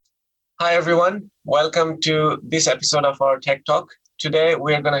Hi, everyone. Welcome to this episode of our Tech Talk. Today,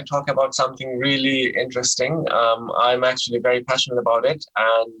 we're going to talk about something really interesting. I'm actually very passionate about it,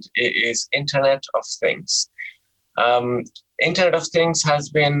 and it is Internet of Things. Um, Internet of Things has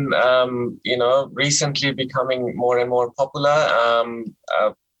been, recently becoming more and more popular,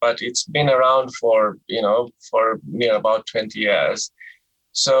 but it's been around for near about 20 years.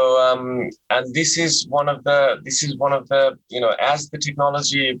 So, and this is one of the, as the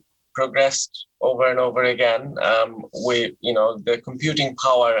technology progressed over and over again, the computing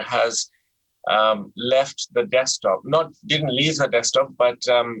power has left the desktop, not didn't leave the desktop, but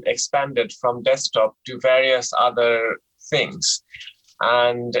expanded from desktop to various other things.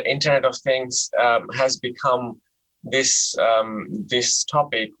 And the Internet of Things has become this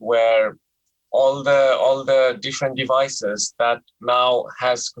topic where all the different devices that now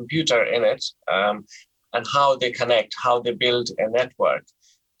has computer in it, and how they connect, how they build a network.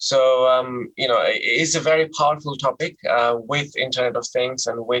 So it is a very powerful topic with Internet of Things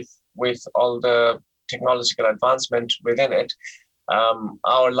and with all the technological advancement within it.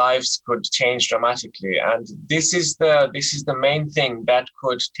 Our lives could change dramatically, and this is the main thing that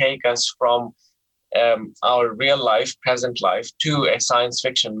could take us from our real life, present life, to a science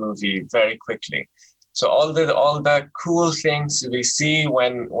fiction movie very quickly. So all the cool things we see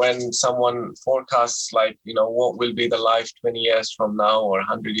when someone forecasts, like, what will be the life 20 years from now or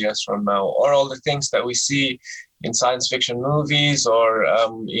 100 years from now, or all the things that we see in science fiction movies or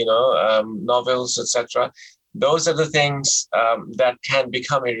novels, etc. Those are the things that can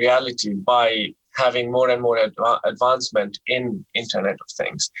become a reality by having more and more advancement in Internet of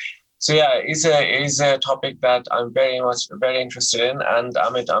Things. So yeah, it is a topic that I'm very interested in, and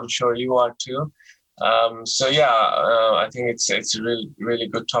Amit, I'm sure you are too. I think it's a really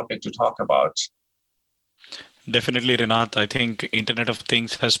good topic to talk about. Definitely, Renat. I think Internet of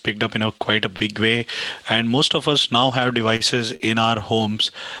Things has picked up in a quite a big way, and most of us now have devices in our homes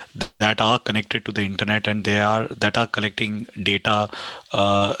that are connected to the internet, and that are collecting data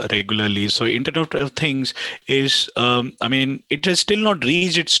regularly. So, Internet of Things is, I mean, it has still not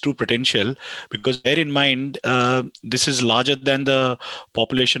reached its true potential because bear in mind, this is larger than the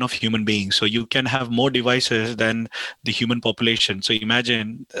population of human beings. So, you can have more devices than the human population. So,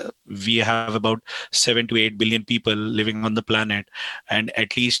 imagine we have about 7 to 8 billion people living on the planet, and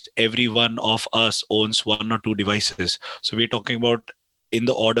at least every one of us owns one or two devices. So we're talking about in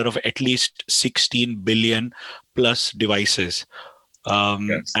the order of at least 16 billion plus devices.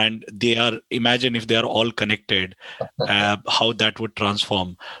 Yes. And they are, imagine if they are all connected, how that would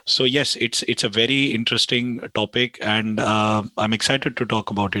transform. So yes, it's a very interesting topic, and I'm excited to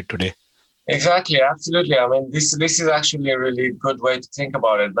talk about it today. Exactly, absolutely. I mean, this is actually a really good way to think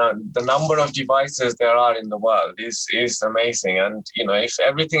about it. Now, the number of devices there are in the world is amazing, and if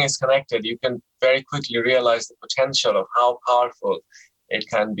everything is connected, you can very quickly realize the potential of how powerful it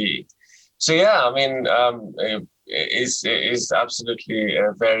can be. So yeah, I mean, it is absolutely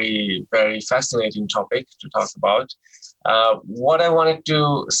a very fascinating topic to talk about. What I wanted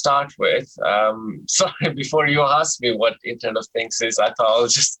to start with, sorry, before you ask me what Internet of Things is, I thought I'll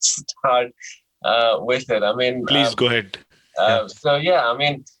just start with it. I mean, Please go ahead. Yeah. I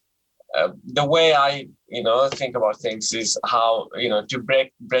mean, the way I think about things is how to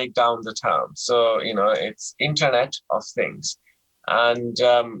break down the term. So it's Internet of Things. And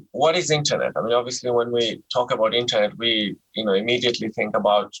what is internet? I mean, obviously, when we talk about internet, we immediately think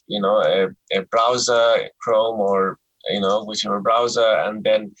about a browser, Chrome, or whichever browser, and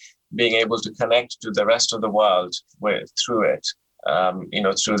then being able to connect to the rest of the world through it.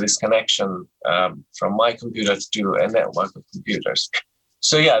 Through this connection from my computer to a network of computers.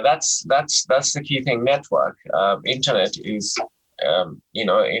 So yeah, that's the key thing. Network, internet is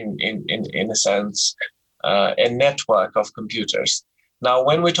in a sense a network of computers. Now,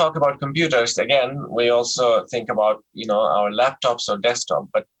 when we talk about computers, again, we also think about our laptops or desktop.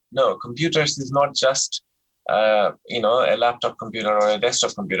 But no, computers is not just a laptop computer or a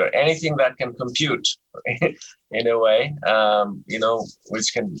desktop computer. Anything that can compute in a way,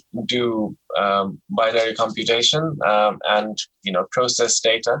 which can do binary computation and process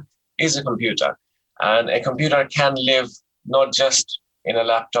data, is a computer. And a computer can live not just in a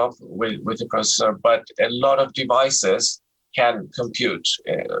laptop with a processor, but a lot of devices can compute,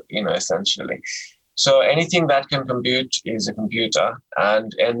 essentially. So anything that can compute is a computer,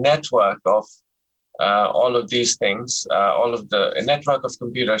 and a network of all of these things, a network of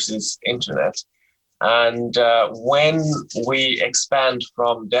computers is internet. And when we expand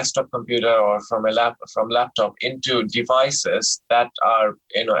from desktop computer or from laptop into devices that are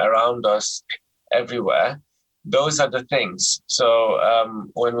around us everywhere, those are the things. So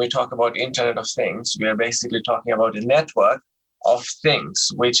when we talk about Internet of Things, we are basically talking about a network of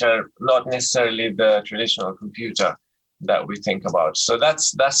things, which are not necessarily the traditional computer that we think about. So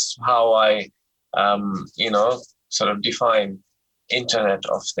that's how I, sort of define Internet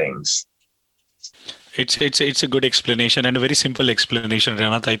of Things. It's a good explanation and a very simple explanation,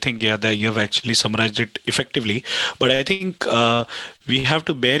 Renat. I think that you have actually summarized it effectively. But I think we have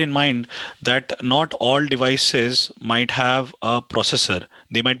to bear in mind that not all devices might have a processor.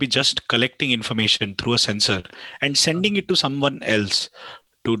 They might be just collecting information through a sensor and sending it to someone else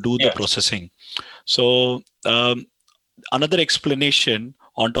to do the Yes. processing. So another explanation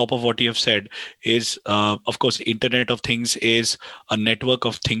on top of what you have said is, of course, Internet of Things is a network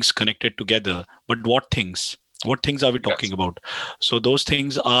of things connected together. But what things? What things are we talking about? So those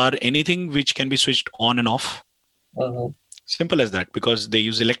things are anything which can be switched on and off. Mm-hmm. Simple as that, because they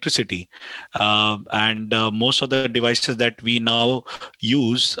use electricity. And most of the devices that we now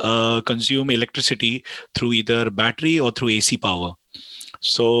use consume electricity through either battery or through AC power.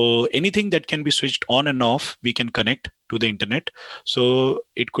 So anything that can be switched on and off, we can connect to the internet. So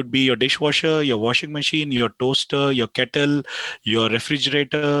it could be your dishwasher, your washing machine, your toaster, your kettle, your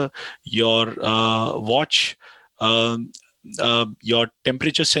refrigerator, your watch, your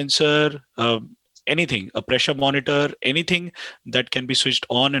temperature sensor, anything, a pressure monitor, anything that can be switched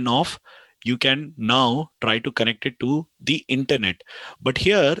on and off. You can now try to connect it to the internet. But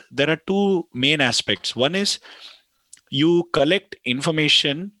here, there are two main aspects. One is you collect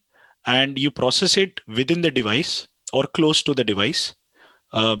information and you process it within the device or close to the device,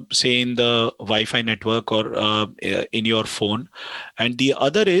 say in the Wi-Fi network or in your phone. And the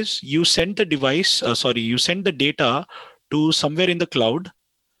other is you send the you send the data to somewhere in the cloud,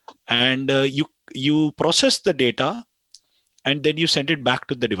 and you process the data, and then you send it back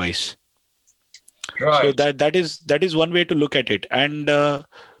to the device. Right. So that is one way to look at it. And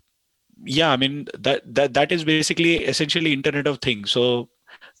I mean that is basically essentially Internet of Things. So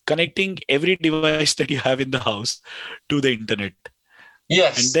connecting every device that you have in the house to the internet.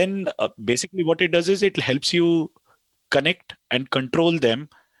 Yes. And then basically what it does is it helps you connect and control them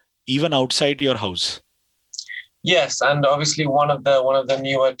even outside your house. Yes, and obviously one of the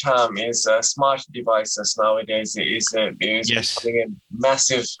newer term is smart devices nowadays is Yes. becoming a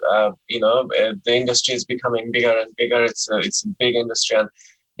massive. The industry is becoming bigger and bigger. It's a big industry, and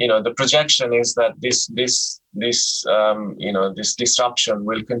the projection is that this disruption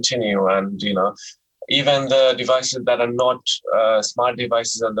will continue, and even the devices that are not smart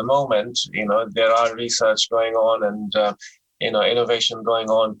devices at the moment, there are research going on and innovation going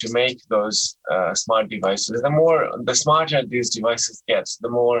on to make those smart devices. The smarter these devices get, the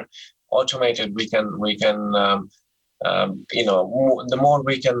more automated we can the more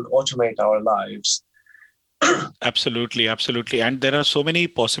we can automate our lives. Absolutely. And there are so many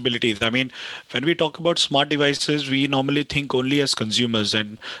possibilities. I mean, when we talk about smart devices, we normally think only as consumers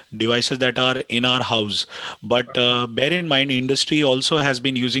and devices that are in our house. But bear in mind, industry also has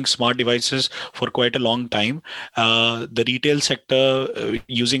been using smart devices for quite a long time. The retail sector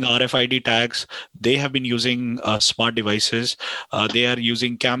using RFID tags, they have been using smart devices. They are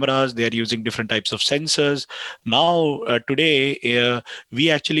using cameras. They are using different types of sensors. Now, today,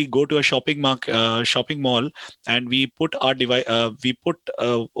 we actually go to a shopping mall, and we put our device,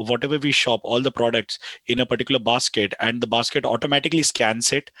 whatever we shop, all the products in a particular basket, and the basket automatically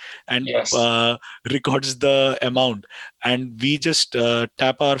scans it and Yes. Records the amount, and we just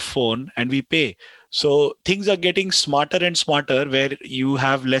tap our phone and we pay. So things are getting smarter and smarter, where you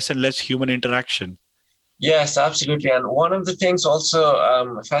have less and less human interaction. Yes, absolutely. And one of the things also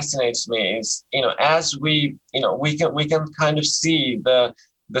fascinates me is, as we can kind of see the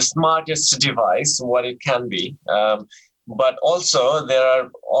smartest device, what it can be. But also there are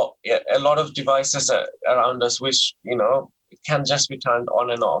a lot of devices around us which, can just be turned on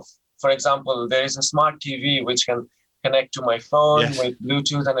and off. For example, there is a smart TV which can connect to my phone with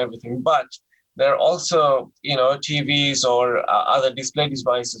Bluetooth and everything. But there are also, TVs or other display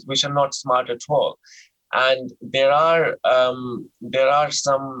devices which are not smart at all. And there are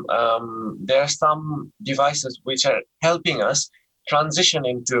some devices which are helping us transition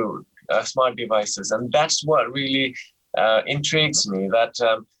into smart devices, and that's what really intrigues me. That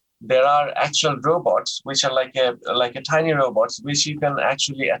there are actual robots which are like a tiny robots which you can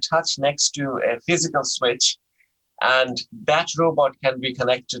actually attach next to a physical switch, and that robot can be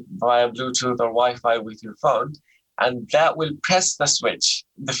connected via Bluetooth or Wi-Fi with your phone, and that will press the switch,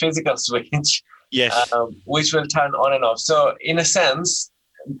 the physical switch. Yes. Which will turn on and off. So in a sense,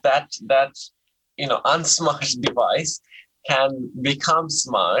 that unsmart device can become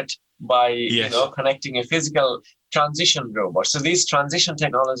smart by Yes. connecting a physical transition robot. So these transition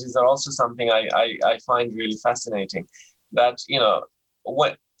technologies are also something I find really fascinating. That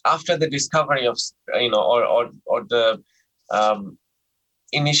when after the discovery of or the um,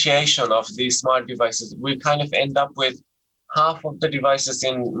 initiation of these smart devices, we kind of end up with half of the devices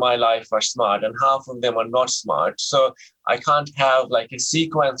in my life are smart and half of them are not smart. So I can't have like a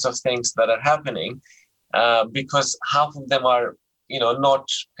sequence of things that are happening because half of them are not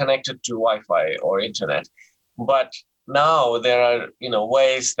connected to Wi-Fi or internet. But now there are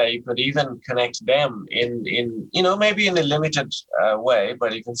ways that you could even connect them in maybe in a limited way,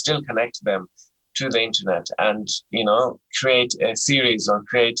 but you can still connect them to the internet and create a series or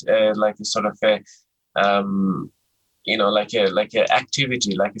create like a sort of a like a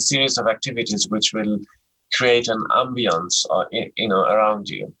activity, like a series of activities which will create an ambience around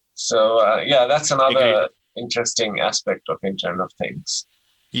you. So yeah, that's Agreed. another interesting aspect of Internet of Things.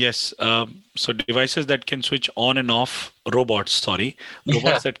 Yes. So devices that can switch on and off, robots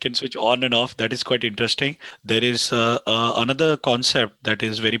Yeah. that can switch on and off. That is quite interesting. There is another concept that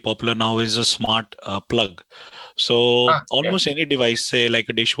is very popular now is a smart plug. So Yeah. almost any device, say like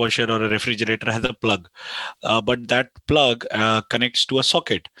a dishwasher or a refrigerator, has a plug, but that plug connects to a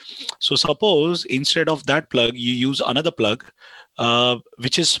socket. So suppose instead of that plug, you use another plug,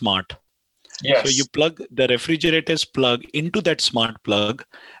 which is smart. So you Yes. plug the refrigerator's plug into that smart plug,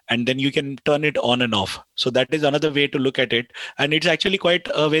 and then you can turn it on and off. So that is another way to look at it. And it's actually quite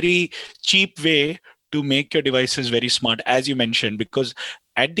a very cheap way to make your devices very smart, as you mentioned, because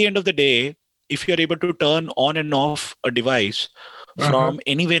at the end of the day, if you're able to turn on and off a device from Hmm.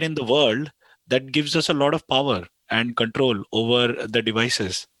 anywhere in the world, that gives us a lot of power and control over the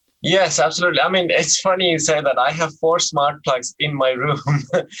devices. Yes, absolutely. I mean, it's funny you say that. I have four smart plugs in my room,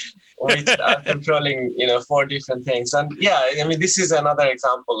 which are controlling, four different things. And yeah, I mean, this is another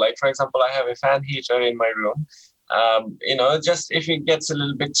example. Like, for example, I have a fan heater in my room. Just if it gets a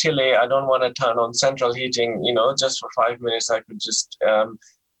little bit chilly, I don't want to turn on central heating, just for 5 minutes, I could just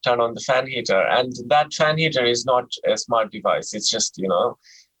turn on the fan heater. And that fan heater is not a smart device. It's just,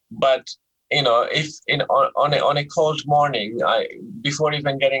 but if on a cold morning, I before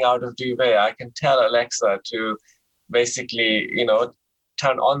even getting out of duvet, I can tell Alexa to basically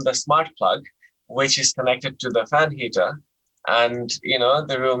turn on the smart plug, which is connected to the fan heater, and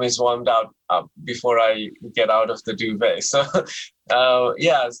the room is warmed up before I get out of the duvet. So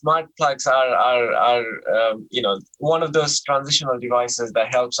yeah, smart plugs are one of those transitional devices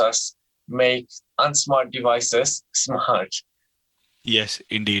that helps us make unsmart devices smart. Yes,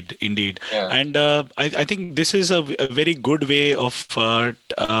 indeed, indeed. Yeah. And I think this is a very good way of,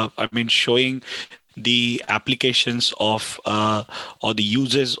 I mean, showing the applications of or the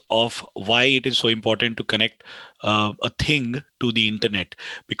uses of why it is so important to connect a thing to the internet.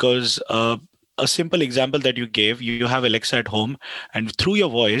 Because a simple example that you gave, you have Alexa at home, and through your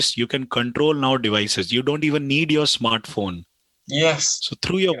voice, you can control now devices. You don't even need your smartphone. Yes. So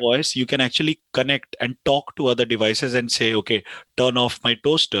through your voice, you can actually connect and talk to other devices and say, okay, turn off my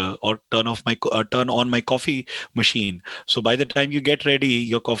toaster or turn on my coffee machine. So by the time you get ready,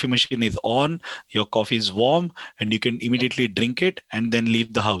 your coffee machine is on, your coffee is warm, and you can immediately drink it and then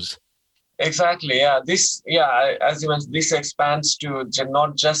leave the house. Exactly. Yeah. As you mentioned, this expands to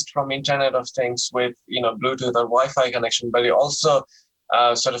not just from Internet of Things with Bluetooth or Wi-Fi connection, but it also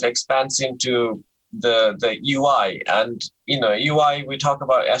sort of expands into the UI. And UI, we talk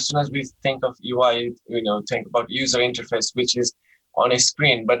about as soon as we think of UI, think about user interface, which is on a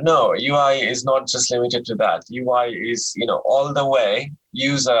screen. But no, UI is not just limited to that. UI is all the way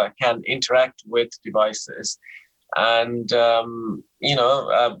user can interact with devices. And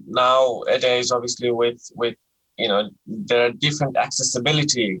nowadays, obviously, with there are different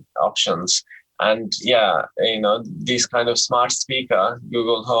accessibility options. And yeah, these kind of smart speaker,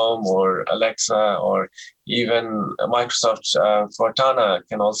 Google Home or Alexa or even Microsoft Cortana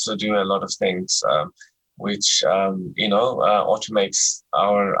can also do a lot of things, which automates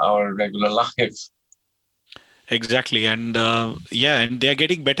our regular life. Exactly, and yeah, and they are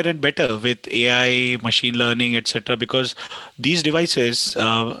getting better and better with AI, machine learning, etc. Because these devices,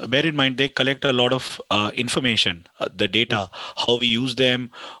 bear in mind, they collect a lot of information, the data, how we use them,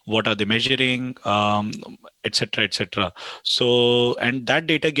 what are they measuring, etc., etc. So, and that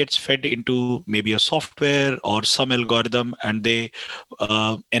data gets fed into maybe a software or some algorithm, and they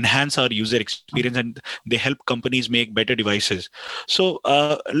enhance our user experience and they help companies make better devices. So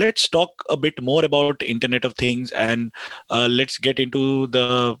let's talk a bit more about Internet of Things, and let's get into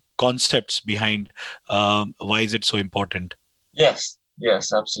the concepts behind why is it so important. Yes.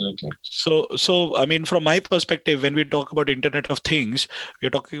 Yes, absolutely. So I mean, from my perspective, when we talk about Internet of Things, we're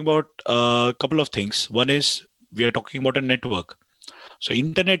talking about a couple of things. One is we are talking about a network. So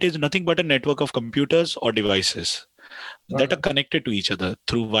internet is nothing but a network of computers or devices that are Mhm. connected to each other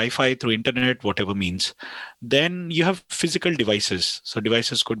through Wi-Fi, through internet, whatever means. Then you have physical devices. So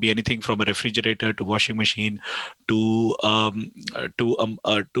devices could be anything from a refrigerator to washing machine to a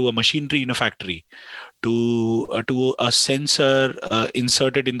machinery in a factory to a sensor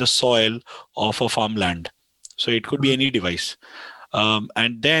inserted in the soil of a farmland. So it could be Mhm. any device.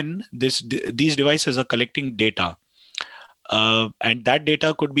 And then these devices are collecting data, and that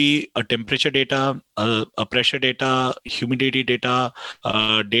data could be a temperature data, a pressure data, humidity data,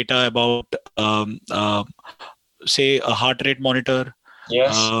 data about say a heart rate monitor,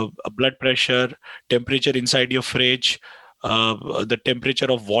 Yes. a blood pressure, temperature inside your fridge, the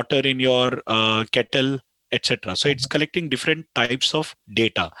temperature of water in your kettle, etc. So it's Mhm. collecting different types of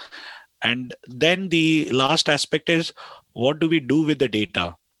data. And then the last aspect is, what do we do with the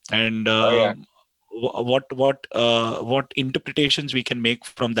data? And Oh yeah. what interpretations we can make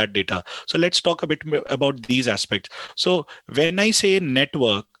from that data. So let's talk a bit about these aspects. So when I say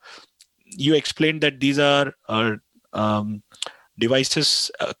network, you explained that these are um,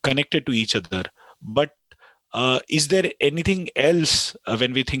 devices connected to each other. But is there anything else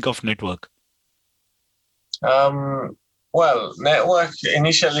when we think of network? Um, well, network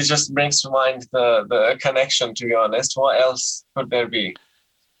initially just brings to mind the connection, to be honest. What else could there be?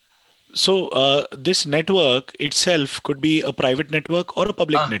 So this network itself could be a private network or a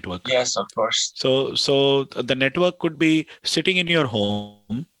public Ah, network. yes, of course. So the network could be sitting in your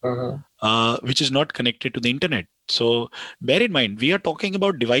home, Mm-hmm. which is not connected to the internet. So bear in mind, we are talking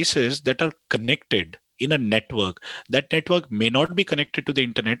about devices that are connected in a network. That network may not be connected to the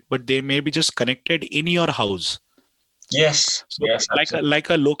internet, but they may be just connected in your house. Yes, So yes, absolutely. like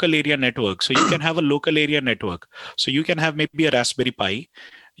a local area network. So you can have a local area network. So you can have maybe a Raspberry Pi.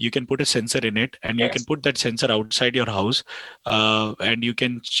 You can put a sensor in it, and you can Yes. put that sensor outside your house, and you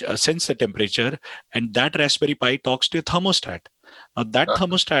can sense the temperature. And that Raspberry Pi talks to a thermostat. Now that Uh,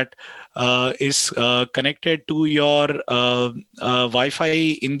 thermostat is connected to your Wi-Fi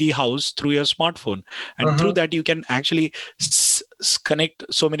in the house through your smartphone, and through mm-hmm. that you can actually connect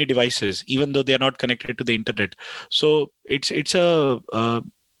so many devices, even though they are not connected to the internet. So it's a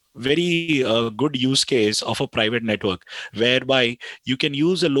very good use case of a private network, whereby you can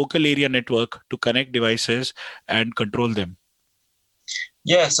use a local area network to connect devices and control them.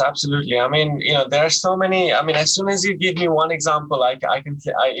 Yes, absolutely. I mean, there are so many. I mean, as soon as you give me one example, I can,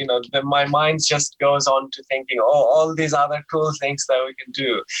 my mind just goes on to thinking, oh, all these other cool things that we can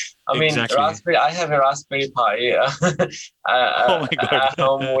do. I mean, Exactly. I have a Raspberry Pi Oh my God. at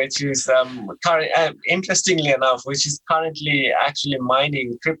home, which is interestingly enough, which is currently actually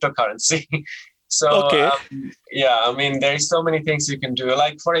mining cryptocurrency. So Okay. yeah, I mean, there's so many things you can do.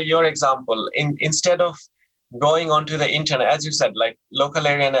 Like for your example, instead of going onto the internet, as you said, like local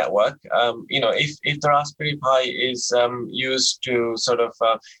area network, if the Raspberry Pi is used to sort of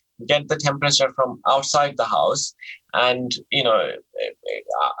get the temperature from outside the house, and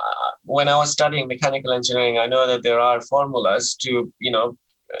when I was studying mechanical engineering, I know that there are formulas to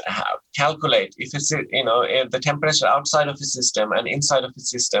calculate if it's if the temperature outside of a system and inside of a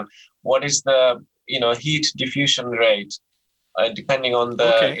system, what is the heat diffusion rate, depending on the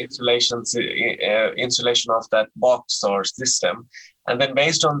Okay. insulation of that box or system. And then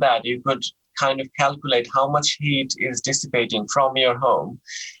based on that, you could kind of calculate how much heat is dissipating from your home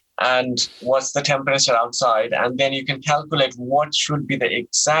and what's the temperature outside. And then you can calculate what should be the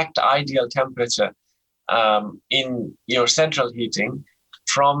exact ideal temperature in your central heating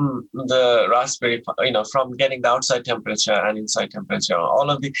from the Raspberry, from getting the outside temperature and inside temperature. All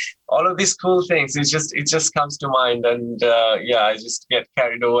of these cool things. It just comes to mind, and yeah, I just get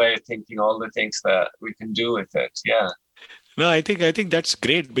carried away thinking all the things that we can do with it. Yeah. No, I think that's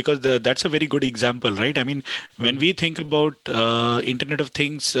great, because that's a very good example, right? I mean, when Mm. we think about Internet of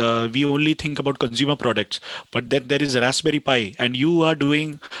Things, we only think about consumer products, but then there is Raspberry Pi, and you are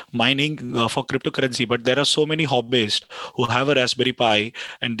doing mining for cryptocurrency. But there are so many hobbyists who have a Raspberry Pi,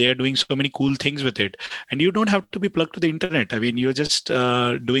 and they are doing so many cool things with it. And you don't have to be plugged to the internet. I mean, you're just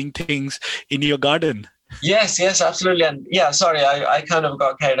doing things in your garden. Yes, yes, absolutely. And yeah, sorry, I kind of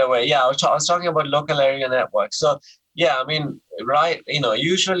got carried away. Yeah, I was talking about local area networks. So yeah, I mean, right,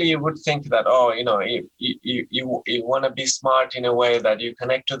 usually you would think that, oh, you want to be smart in a way that you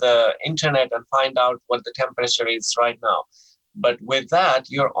connect to the internet and find out what the temperature is right now. But with that,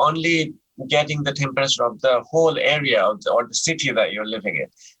 you're only getting the temperature of the whole area or the city that you're living in.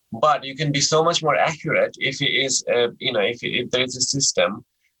 But you can be so much more accurate if it is, if there is a system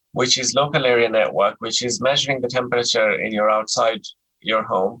which is local area network, which is measuring the temperature in your outside your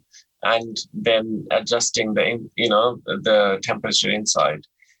home and then adjusting the temperature inside.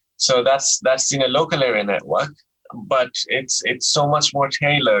 So that's in a local area network, but it's so much more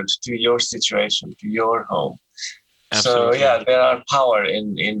tailored to your situation, to your home. So Absolutely. yeah, there are power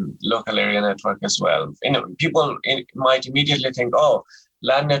in local area network as well. People might immediately think, oh,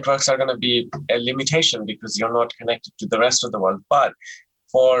 LAN networks are going to be a limitation because you're not connected to the rest of the world. But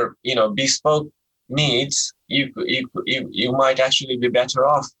for bespoke needs, you might actually be better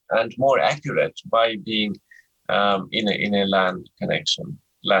off and more accurate by being in a LAN connection,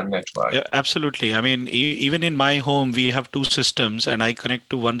 LAN network. Yeah, absolutely. I mean, even in my home, we have two systems, and I connect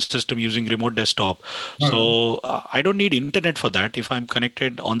to one system using remote desktop. Hmm. So I don't need internet for that. If I'm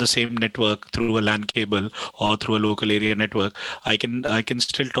connected on the same network through a LAN cable or through a local area network, I can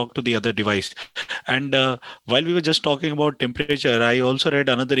still talk to the other device. And while we were just talking about temperature, I also read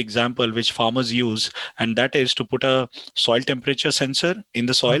another example which farmers use, and that is to put a soil temperature sensor in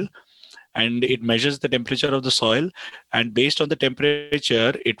the soil, and it measures the temperature of the soil, and based on the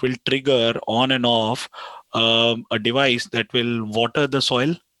temperature it will trigger on and off a device that will water the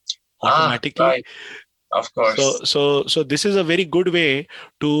soil automatically. Right, of so course. so so this is a very good way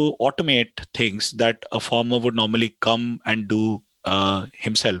to automate things that a farmer would normally come and do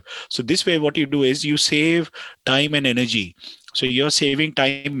himself. So this way what you do is you save time and energy. So you're saving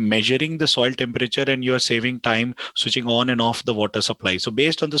time measuring the soil temperature, and you're saving time switching on and off the water supply. So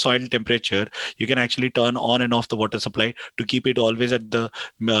based on the soil temperature, you can actually turn on and off the water supply to keep it always at the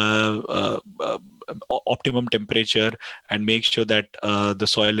optimum temperature, and make sure that the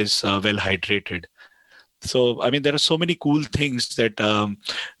soil is well hydrated. So, I mean, there are so many cool things that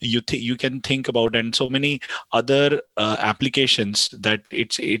you can think about, and so many other applications that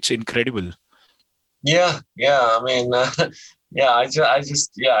it's incredible. Yeah. I mean, yeah. I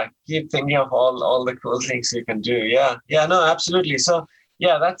just keep thinking of all the cool things you can do. Yeah. No, absolutely. So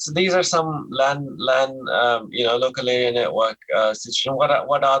yeah, these are some LAN local area network situation. What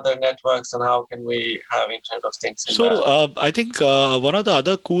are the networks and how can we have Internet of Things in So, that? I think one of the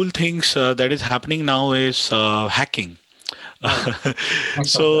other cool things that is happening now is hacking. Hmm.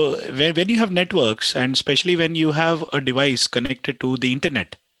 So, when you have networks, and especially when you have a device connected to the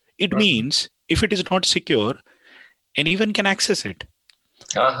internet, it Mhm. means if it is not secure, anyone can access it.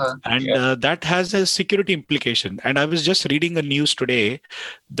 Uh-huh. And Yeah. that has a security implication. And I was just reading a news today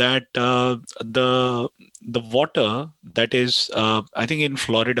that the water that is I think in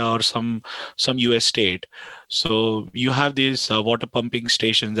Florida or some US state. So you have these water pumping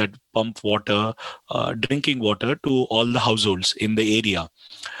stations that pump water, drinking water, to all the households in the area.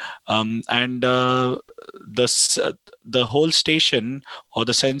 And the s- the whole station or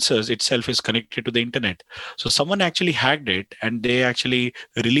the sensors itself is connected to the internet. So someone actually hacked it, and they actually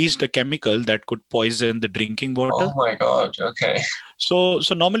released a chemical that could poison the drinking water. Oh my God. Okay. So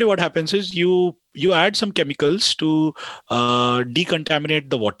normally what happens is you add some chemicals to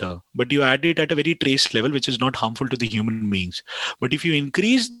decontaminate the water, but you add it at a very trace level, which is not harmful to the human beings. But if you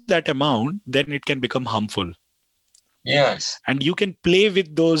increase that amount, then it can become harmful, Yes. and you can play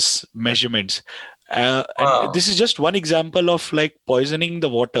with those measurements. And Wow. this is just one example of like poisoning the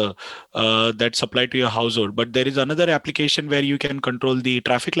water that's supplied to your household. But there is another application where you can control the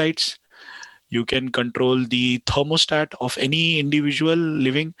traffic lights. You can control the thermostat of any individual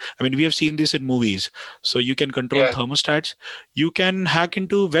living. I mean, we have seen this in movies. So you can control Yeah. thermostats. You can hack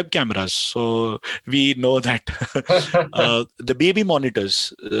into web cameras. So we know that the baby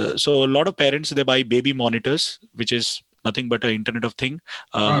monitors. So a lot of parents, they buy baby monitors, which is nothing but an Internet of Thing,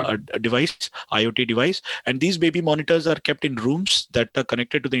 Hmm. a device, IoT device. And these baby monitors are kept in rooms that are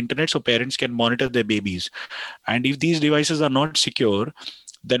connected to the internet, so parents can monitor their babies. And if these devices are not secure,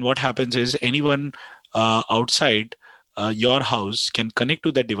 then what happens is anyone outside your house can connect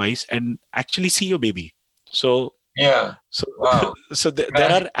to that device and actually see your baby. So Yeah. so Wow.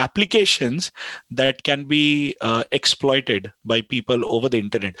 there are applications that can be exploited by people over the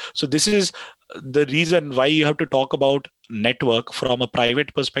internet. So this is the reason why you have to talk about network from a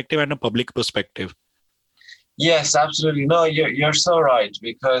private perspective and a public perspective. Yes, absolutely. No, you're so right,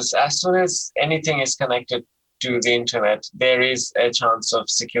 because as soon as anything is connected to the internet, there is a chance of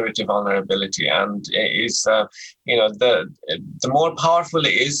security vulnerability, and is the more powerful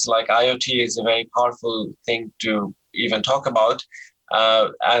it is, like IoT is a very powerful thing to even talk about,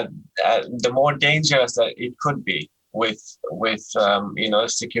 and the more dangerous that it could be. with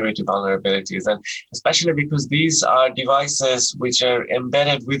security vulnerabilities, and especially because these are devices which are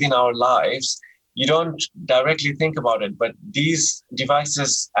embedded within our lives. You don't directly think about it, but these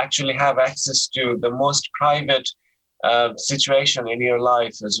devices actually have access to the most private situation in your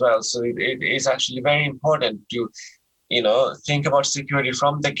life as well. So it is actually very important to think about security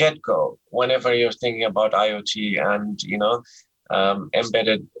from the get-go whenever you're thinking about IoT and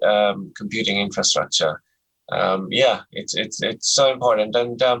embedded computing infrastructure. It's so important.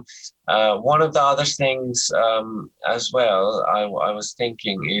 And one of the other things as well, I was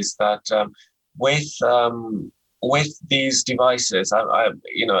thinking is that with these devices,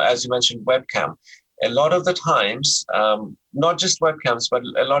 as you mentioned, webcam. A lot of the times, not just webcams, but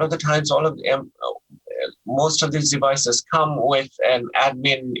a lot of the times, most of these devices come with an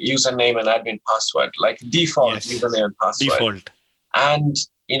admin username and admin password, like default username and password. Default. And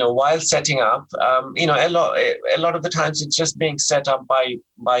while setting up, a lot of the times it's just being set up by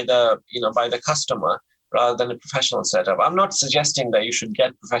the customer rather than a professional setup. I'm not suggesting that you should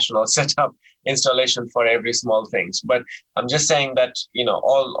get professional setup installation for every small things, but I'm just saying that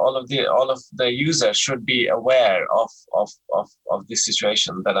all of the users should be aware of this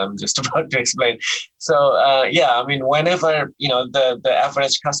situation that I'm just about to explain. So whenever the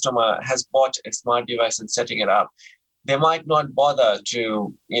average customer has bought a smart device and setting it up, they might not bother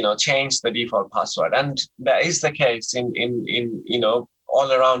to change the default password, and that is the case in all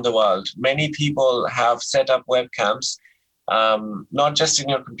around the world. Many people have set up webcams, not just in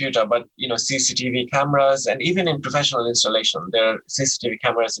your computer, but CCTV cameras, and even in professional installation, there are CCTV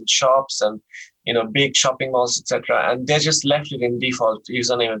cameras in shops and big shopping malls, etc. And they just left it in default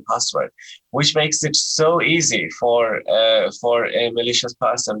username and password, which makes it so easy for a malicious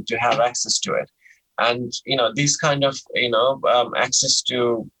person to have access to it. And these kind of access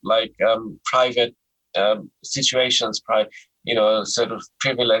to private situations, sort of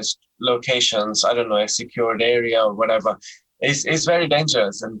privileged locations, I don't know, a secured area or whatever, is very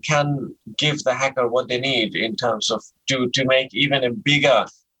dangerous and can give the hacker what they need in terms of to make even a bigger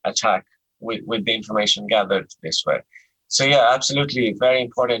attack with the information gathered this way. So yeah, absolutely very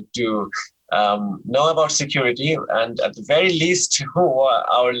important to know about security, and at the very least, what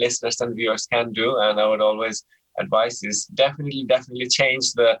our listeners and viewers can do, and I would always advise, is definitely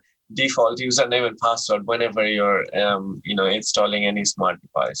change the default username and password whenever you're installing any smart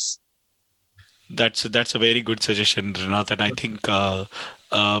device. That's a very good suggestion, Rinath, and I think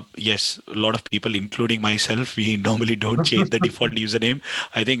yes, a lot of people, including myself, we normally don't change the default username.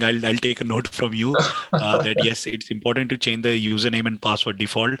 I think I'll take a note from you that yes, it's important to change the username and password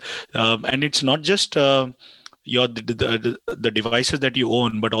default, and it's not just the devices that you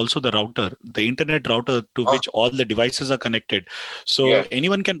own, but also the router, the internet router to which all the devices are connected. So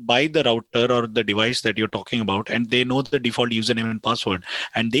anyone can buy the router or the device that you're talking about, and they know the default username and password,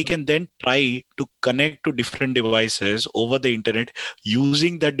 and they can then try to connect to different devices over the internet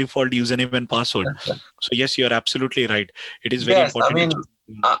using that default username and password. So yes, you're absolutely right. It is very important.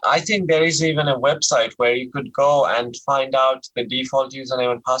 I think there is even a website where you could go and find out the default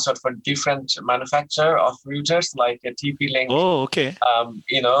username and password for different manufacturer of routers, like a TP-Link. Oh, okay.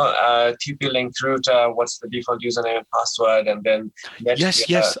 TP-Link router. What's the default username and password? And then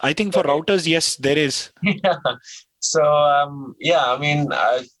yes. I think for routers, yes, there is. Yeah. So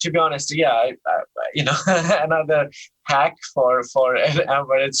to be honest, another hack for an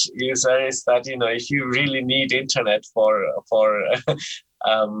average user is that if you really need internet for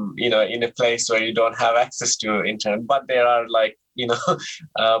in a place where you don't have access to internet, but there are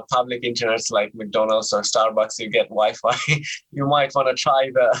public internets like McDonald's or Starbucks, you get Wi-Fi. You might want to try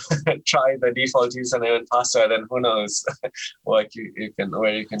the default username and password, and who knows where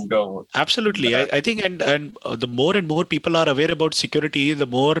you can go. Absolutely, I think, and the more and more people are aware about security, the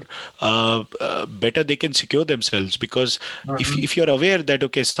more better they can secure themselves. Because if you're aware that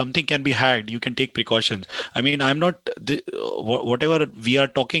something can be hacked, you can take precautions. I mean, I'm not whatever we are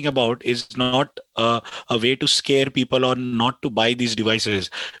talking about is not a way to scare people or not to buy these devices.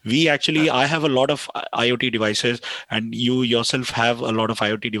 I have a lot of IoT devices, and you yourself have a lot of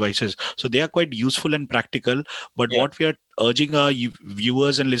IoT devices. So they are quite useful and practical. But what we are urging our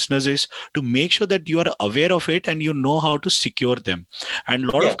viewers and listeners is to make sure that you are aware of it and you know how to secure them. And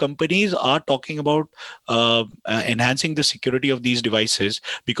a lot of companies are talking about enhancing the security of these devices,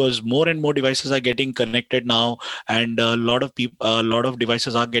 because more and more devices are getting connected now, and a lot of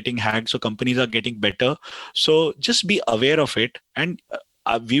devices are getting hacked. So companies are getting better. So just be aware of it, and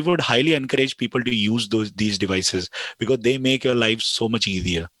we would highly encourage people to use these devices because they make your life so much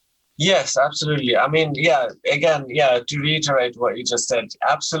easier. Yes, absolutely. I mean, to reiterate what you just said,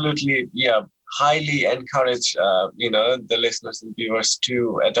 absolutely, highly encourage the listeners and viewers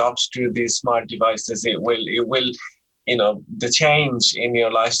to adopt to these smart devices. It will the change in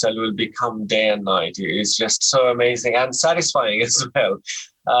your lifestyle will become day and night. It's just so amazing and satisfying as well.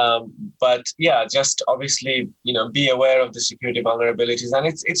 But yeah, just obviously, be aware of the security vulnerabilities, and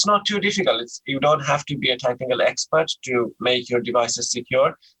it's not too difficult. You don't have to be a technical expert to make your devices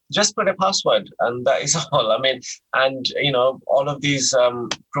secure. Just put a password, and that is all. I mean, and all of these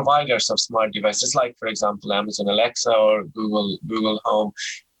providers of smart devices, like for example, Amazon Alexa or Google Home,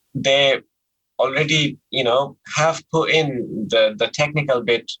 they already have put in the technical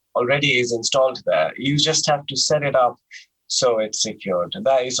bit already is installed there. You just have to set it up so it's secured.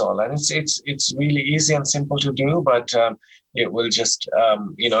 That is all, and it's really easy and simple to do, but it will just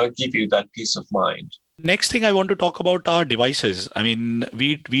give you that peace of mind. Next thing I want to talk about are devices. I mean,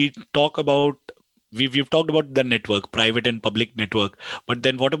 we talk about we've talked about the network, private and public network, but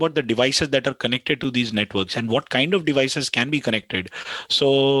then what about the devices that are connected to these networks, and what kind of devices can be connected?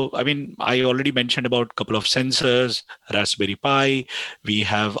 So, I mean, I already mentioned about a couple of sensors, Raspberry Pi. We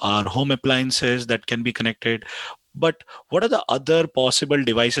have our home appliances that can be connected. But what are the other possible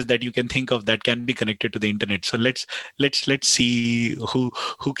devices that you can think of that can be connected to the internet? So let's see who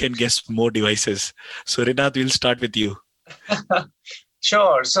can guess more devices. So Rinat, we'll start with you.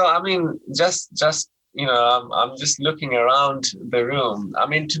 Sure. So I mean, just I'm just looking around the room. I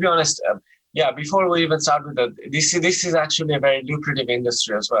mean, to be honest, yeah. Before we even start with that, this is actually a very lucrative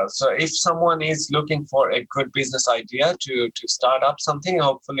industry as well. So if someone is looking for a good business idea to start up something,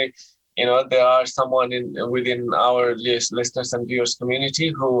 hopefully, there are someone within our listeners and viewers community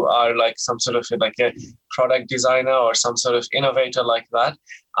who are like some sort of like a product designer or some sort of innovator like that.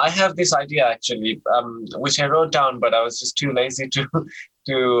 I have this idea actually, which I wrote down, but I was just too lazy to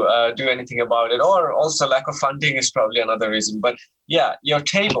do anything about it. Or also lack of funding is probably another reason. But yeah, your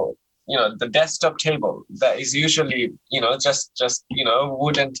table, the desktop table that is usually just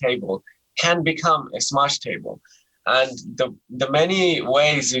wooden table can become a smart table. And the many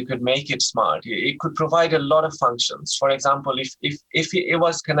ways you could make it smart, it could provide a lot of functions. For example, if it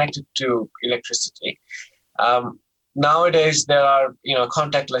was connected to electricity, nowadays there are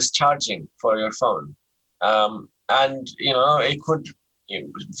contactless charging for your phone, and it could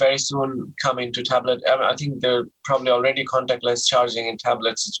very soon come into tablet. I think there probably already contactless charging in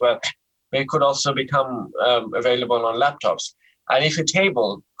tablets as well. It could also become available on laptops. And if a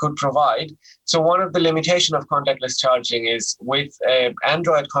table could provide, so one of the limitation of contactless charging is with an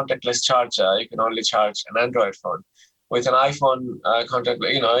Android contactless charger, you can only charge an Android phone. With an iPhone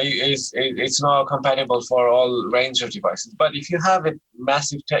it's not compatible for all range of devices. But if you have a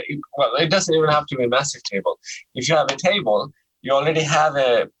massive, well, it doesn't even have to be a massive table. If you have a table, you already have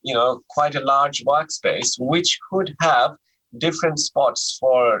quite a large workspace, which could have different spots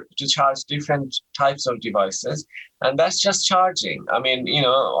to charge different types of devices, and that's just charging. I mean,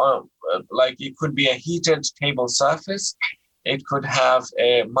 like it could be a heated table surface, it could have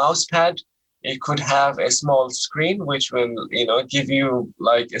a mouse pad, it could have a small screen which will give you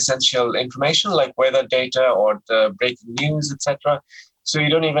like essential information like weather data or the breaking news, etc. So you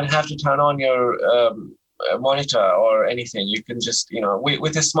don't even have to turn on your monitor or anything. You can just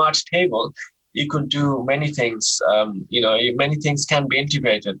with a smart table you could do many things. Many things can be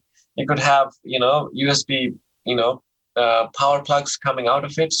integrated. You could have, USB, power plugs coming out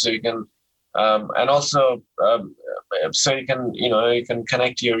of it, so you can, and also, so you can, you can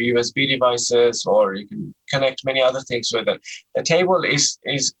connect your USB devices, or you can connect many other things with it. The table is,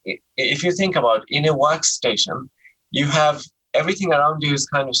 if you think about in a workstation, you have everything around you is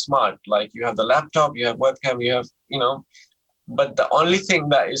kind of smart. Like you have the laptop, you have webcam, you have, but the only thing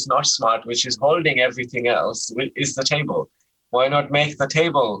that is not smart, which is holding everything else, is the table. Why not make the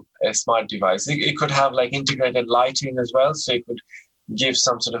table a smart device? It could have like integrated lighting as well, so it could give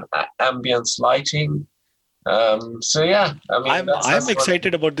some sort of ambience lighting. So yeah, I mean, I'm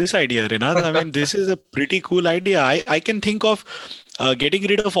excited about this idea, Rinat. I mean, this is a pretty cool idea. I can think of getting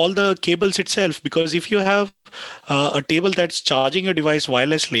rid of all the cables itself, because if you have a table that's charging your device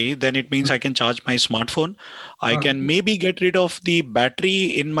wirelessly, then it means I can charge my smartphone. I can maybe get rid of the battery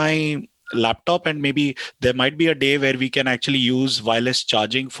in my laptop, and maybe there might be a day where we can actually use wireless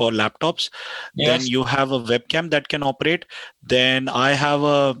charging for laptops. Yes. Then you have a webcam that can operate. Then I have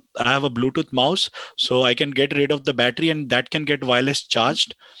a Bluetooth mouse, so I can get rid of the battery and that can get wireless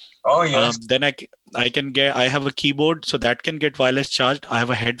charged. Oh yes. Then I have a keyboard, so that can get wireless charged. I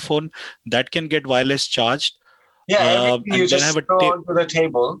have a headphone that can get wireless charged. Yeah, everything you just throw onto the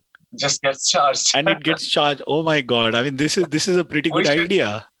table just gets charged. And it gets charged. Oh my God. I mean, this is a pretty good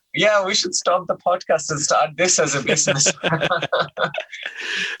idea. Yeah, we should stop the podcast and start this as a business.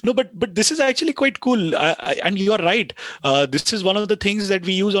 No, but this is actually quite cool, and you are right. This is one of the things that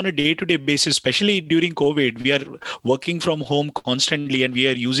we use on a day-to-day basis, especially during COVID. We are working from home constantly, and we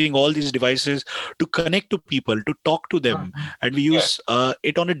are using all these devices to connect to people, to talk to them, and we Yeah. use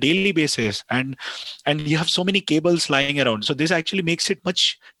it on a daily basis. And you have so many cables lying around, so this actually makes it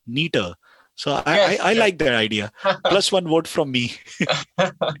much neater. So Yes. I like that idea. Plus one vote from me.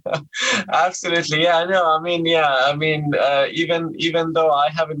 Absolutely. Yeah, I know. I mean, yeah, I mean, even though I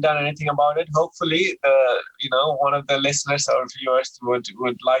haven't done anything about it, hopefully, one of the listeners or viewers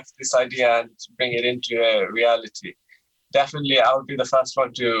would like this idea and bring it into a reality. Definitely, I would be the first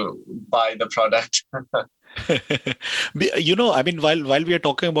one to buy the product. I mean, while we are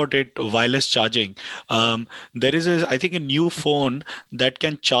talking about it, wireless charging, there is I think a new phone that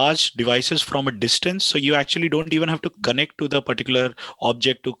can charge devices from a distance. So you actually don't even have to connect to the particular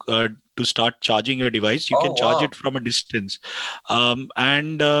object to start charging your device. You Oh, can charge wow. it from a distance.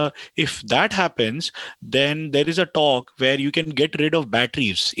 And if that happens, then there is a talk where you can get rid of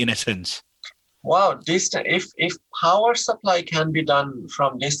batteries in essence. Wow, distance. If power supply can be done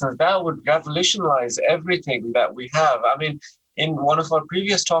from distance, that would revolutionize everything that we have. I mean, in one of our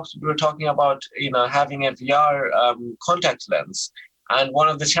previous talks, we were talking about having a VR contact lens, and one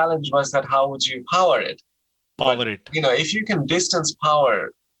of the challenge was that how would you power it? But Power it. if you can distance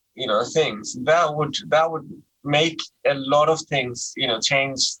power, things that would make a lot of things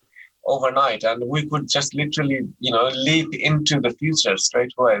change overnight, and we could just literally leap into the future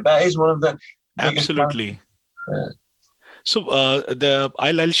straight away. That is one of the biggest one. Absolutely. Uh, So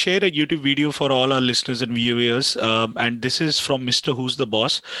I'll share a YouTube video for all our listeners and viewers, and this is from Mr. Who's the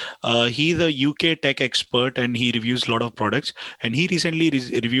Boss. He's a UK tech expert, and he reviews a lot of products. And he recently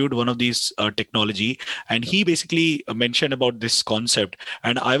reviewed one of these technology, and he basically mentioned about this concept.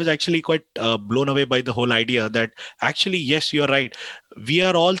 And I was actually quite blown away by the whole idea that actually, yes, you're right. We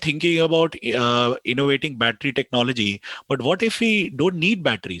are all thinking about innovating battery technology, but what if we don't need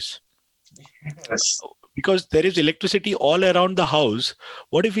batteries? yes. Because there is electricity all around the house.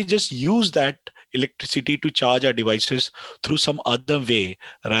 What if we just use that electricity to charge our devices through some other way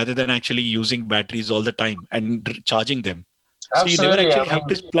rather than actually using batteries all the time and charging them? So you never Absolutely. I actually have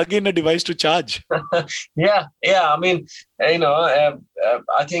mean, to plug in a device to charge. yeah. I mean,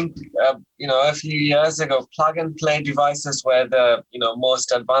 I think a few years ago, plug and play devices were the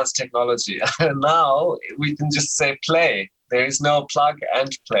most advanced technology. Now we can just say play. There is no plug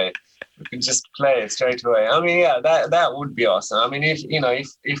and play. We can just play straight away. I mean, yeah, that would be awesome. I mean,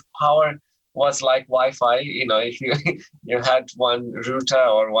 if power was like Wi-Fi, if you you had one router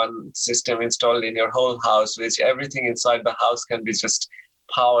or one system installed in your whole house, which everything inside the house can be just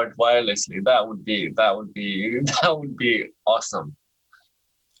powered wirelessly, that would be awesome.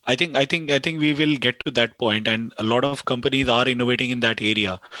 I think we will get to that point, and a lot of companies are innovating in that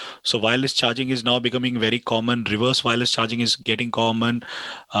area. So wireless charging is now becoming very common. Reverse wireless charging is getting common.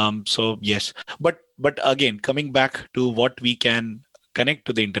 So yes, but again, coming back to what we can connect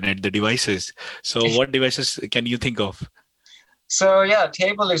to the internet, the devices. So what devices can you think of? So yeah,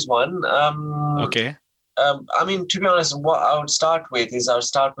 table is one. Okay. I mean, to be honest, what I would start with is I'll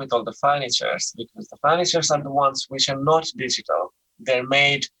start with all the furnitures, because the furnitures are the ones which are not digital. They're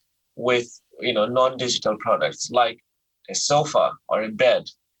made with non-digital products like a sofa or a bed.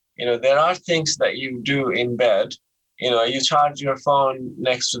 There are things that you do in bed. You charge your phone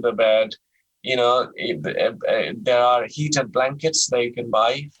next to the bed. There are heated blankets that you can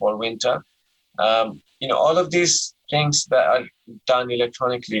buy for winter. All of these things that are done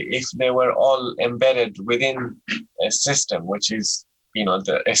electronically, if they were all embedded within a system, which is,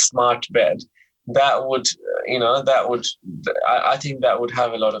 a smart bed, that would, I think that would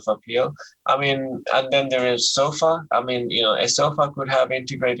have a lot of appeal. I mean, and then there is sofa. I mean, a sofa could have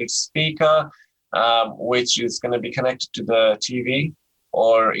integrated speaker, which is going to be connected to the TV,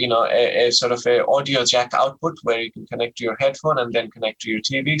 or a sort of a audio jack output where you can connect to your headphone and then connect to your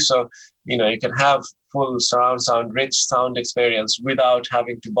TV. So you can have full surround sound, rich sound experience without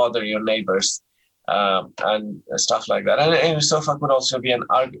having to bother your neighbors, and stuff like that. And a sofa could also be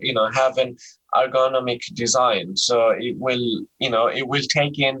have an ergonomic design, so it will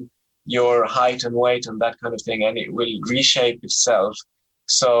take in your height and weight and that kind of thing, and it will reshape itself.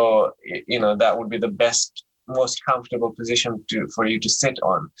 So that would be the best, most comfortable position for you to sit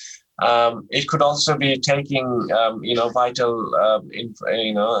on. It could also be taking, vital,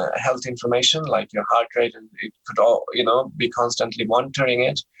 health information like your heart rate, and it could all, be constantly monitoring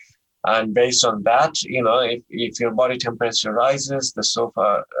it. And based on that, if your body temperature rises, the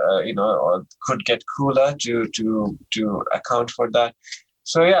sofa, or could get cooler to account for that.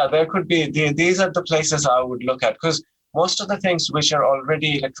 So yeah, there could be these are the places I would look at, because most of the things which are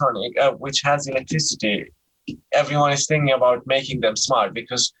already electronic, which has electricity, everyone is thinking about making them smart,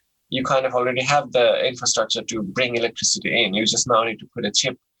 because you kind of already have the infrastructure to bring electricity in. You just now need to put a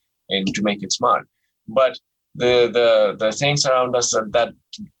chip in to make it smart. But the things around us that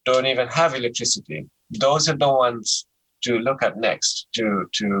don't even have electricity, those are the ones to look at next,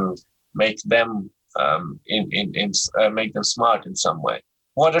 to make them make them smart in some way.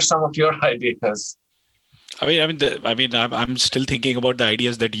 What are some of your ideas? I'm still thinking about the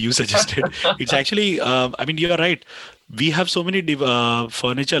ideas that you suggested. It's actually, you're right. We have so many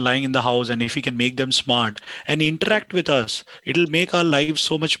furniture lying in the house, and if we can make them smart and interact with us, it'll make our lives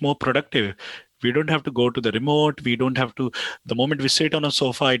so much more productive. We don't have to go to the remote. We don't have to. The moment we sit on a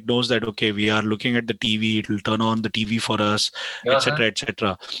sofa, it knows that okay, we are looking at the TV. It will turn on the TV for us, Uh-huh. etc.,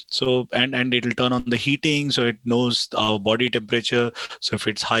 etc. So and it'll turn on the heating, so it knows our body temperature. So if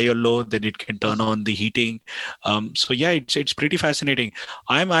it's high or low, then it can turn on the heating. So yeah, it's pretty fascinating.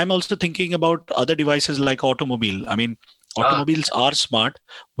 I'm also thinking about other devices like automobile. I mean, Ah, automobiles are smart,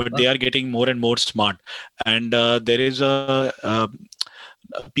 but they are getting more and more smart. And there is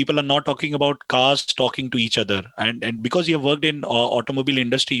people are not talking about cars talking to each other. And because you have worked in automobile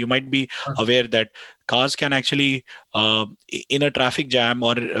industry, you might be aware that cars can actually in a traffic jam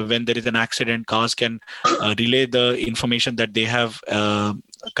or when there is an accident, cars can relay the information that they have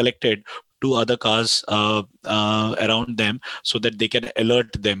collected to other cars around them, so that they can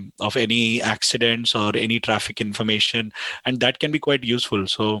alert them of any accidents or any traffic information, and that can be quite useful.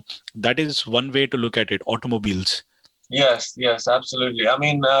 So that is one way to look at it, automobiles. yes, yes, absolutely. I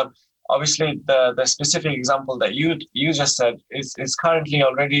mean, obviously, the specific example that you just said is currently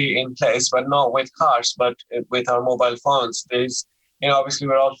already in place, but not with cars, but with our mobile phones. There's, obviously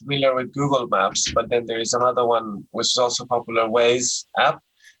we're all familiar with Google Maps, but then there is another one which is also popular, Waze app,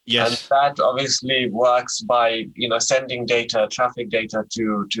 and Yes. that obviously works by sending data, traffic data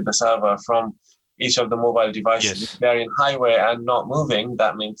to the server from each of the mobile devices. If Yes. they're in highway and not moving,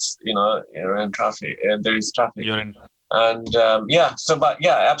 that means you're in traffic. There is traffic. You're in. And but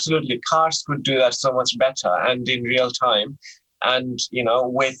yeah, absolutely, cars could do that so much better and in real time, and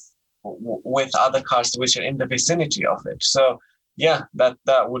with other cars which are in the vicinity of it. So yeah, that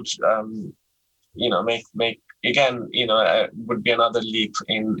would make again, would be another leap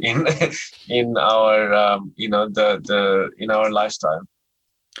in in our the in our lifestyle.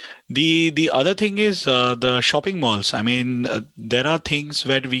 The other thing is the shopping malls. I mean, there are things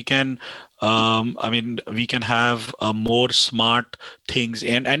where we can, we can have more smart things,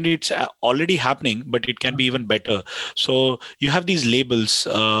 and it's already happening, but it can be even better. So you have these labels,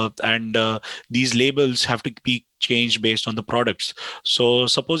 and these labels have to be changed based on the products. So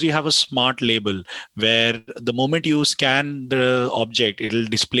suppose you have a smart label where the moment you scan the object, it'll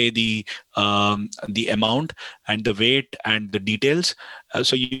display the amount and the weight and the details.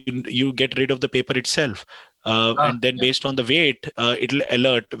 So you get rid of the paper itself, Ah, and then yeah. based on the weight, it'll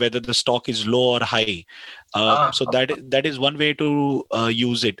alert whether the stock is low or high. So Okay. that is one way to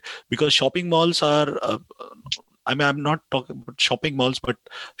use it, because shopping malls are. I'm not talking about shopping malls, but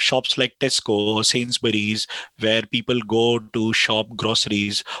shops like Tesco or Sainsbury's, where people go to shop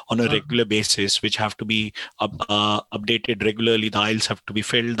groceries on a Mhm. regular basis, which have to be updated regularly. The aisles have to be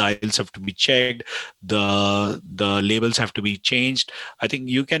filled, the aisles have to be checked, the labels have to be changed. I think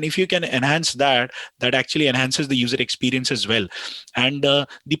you can, if you can enhance that, that actually enhances the user experience as well. And the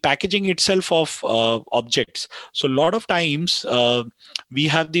packaging itself of objects. So a lot of times we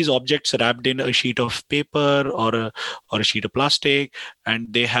have these objects wrapped in a sheet of paper or a sheet of plastic, and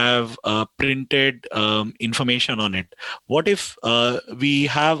they have printed information on it. What if we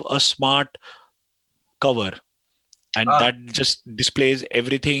have a smart cover, and Ah, that just displays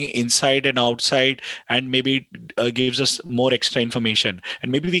everything inside and outside, and maybe gives us more extra information,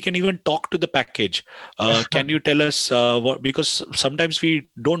 and maybe we can even talk to the package. Can you tell us what, because sometimes we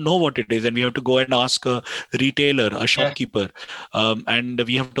don't know what it is, and we have to go and ask a retailer, a yeah. shopkeeper, and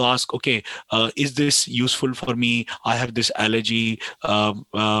we have to ask, okay, is this useful for me? I have this allergy.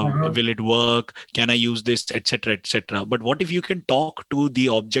 Mhm. Will it work? Can I use this, etc., etc.? But what if you can talk to the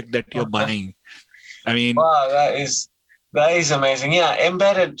object that you're buying? I mean, Wow, that is amazing. Yeah,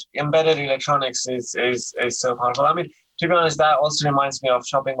 embedded electronics is so powerful. I mean, to be honest, that also reminds me of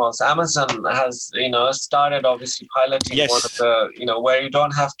shopping malls. Amazon has, started obviously piloting one of yes. the, where you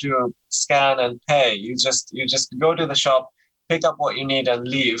don't have to scan and pay. You just go to the shop, pick up what you need and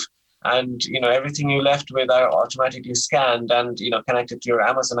leave. And everything you left with are automatically scanned and connected to your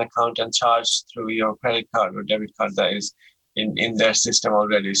Amazon account and charged through your credit card or debit card that is in their system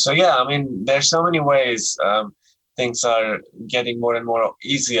already. So yeah, I mean, there's so many ways things are getting more and more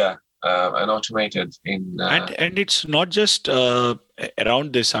easier and automated in. And it's not just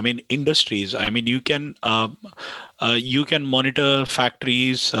around this. I mean, industries. I mean, you can monitor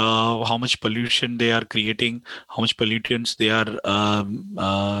factories, how much pollution they are creating, how much pollutants they are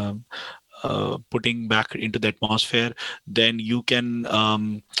putting back into the atmosphere. Then you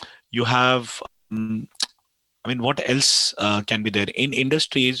have I mean, what else can be there? In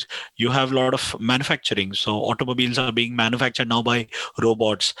industries, you have a lot of manufacturing. So automobiles are being manufactured now by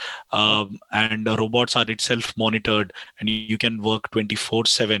robots, and robots are itself monitored, and you can work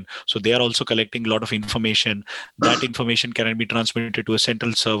 24/7. So they are also collecting a lot of information. That information can be transmitted to a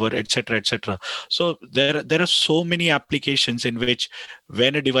central server, etc., etc. So there are so many applications in which,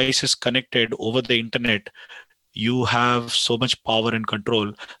 when a device is connected over the internet, you have so much power and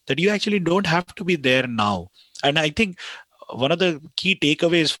control that you actually don't have to be there now. And I think one of the key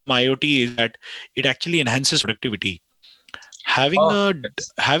takeaways from IoT is that it actually enhances productivity. Having Oh, a yes.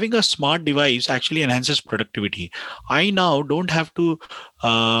 having a smart device actually enhances productivity. I now don't have to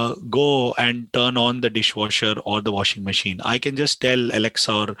go and turn on the dishwasher or the washing machine. I can just tell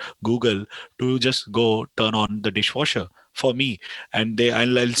Alexa or Google to just go turn on the dishwasher for me, and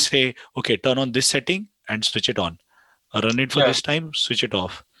I'll say, okay, turn on this setting and switch it on. Run it for Yeah, this time, switch it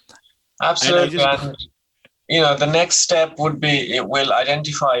off, and I absolutely. just go. And the next step would be it will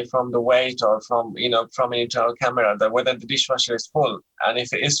identify from the weight or from from an internal camera that whether the dishwasher is full, and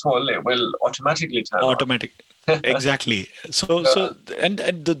if it is full, it will automatically turn on. Automatic. Exactly. So, So,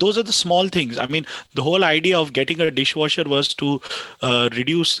 those are the small things. I mean, the whole idea of getting a dishwasher was to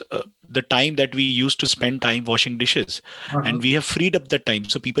reduce the time that we used to spend time washing dishes, and mhm. we have freed up the time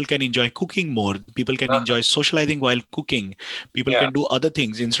so people can enjoy cooking more. People can Uh, enjoy socializing while cooking. People yeah, can do other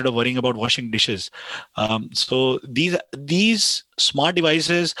things instead of worrying about washing dishes. So these smart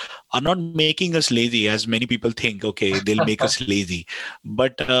devices are not making us lazy, as many people think. Okay, they'll make us lazy,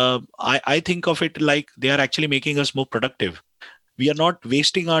 but I think of it like they are actually making us more productive. We are not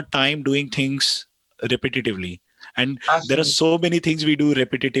wasting our time doing things repetitively. And there are absolutely. so many things we do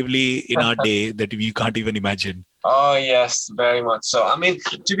repetitively in our day that we can't even imagine. Oh yes, very much so. I mean,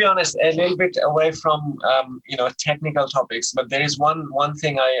 to be honest, a little bit away from technical topics, but there is one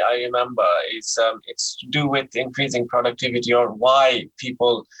thing I remember is it's to do with increasing productivity or why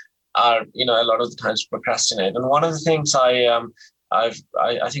people are a lot of the times procrastinate. And one of the things I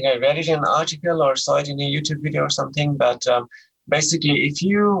think I read it in an article or saw it in a YouTube video or something that basically if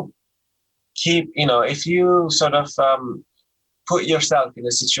you sort of put yourself in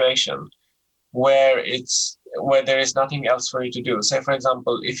a situation where there is nothing else for you to do. Say, for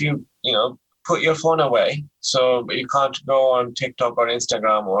example, if you put your phone away, so you can't go on TikTok or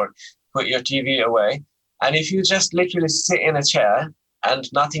Instagram or put your TV away, and if you just literally sit in a chair and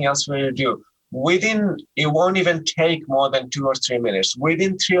nothing else for you to do, it won't even take more than 2 or 3 minutes.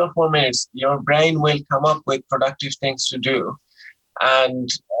 Within 3 or 4 minutes, your brain will come up with productive things to do, and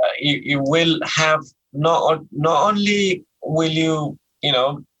you will have not only will you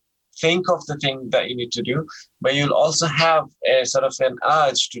think of the thing that you need to do, but you'll also have a sort of an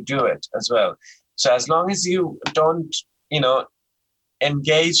urge to do it as well. So as long as you don't,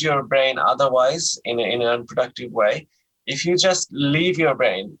 engage your brain otherwise in an unproductive way, if you just leave your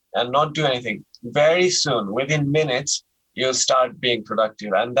brain and not do anything, very soon, within minutes, you'll start being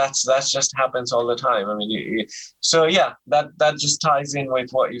productive, and that's just happens all the time. I mean, so yeah, that just ties in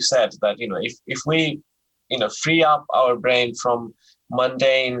with what you said that if we free up our brain from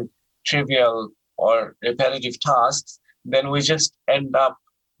mundane, trivial, or repetitive tasks, then we just end up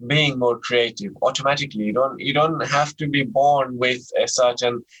being more creative automatically. You don't have to be born with a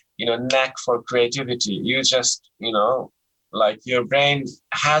certain knack for creativity. You just like your brain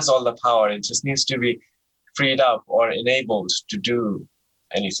has all the power. It just needs to be freed up or enabled to do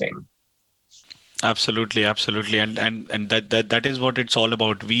anything. Absolutely, absolutely, and that is what it's all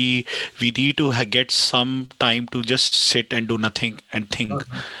about. We need to get some time to just sit and do nothing and think.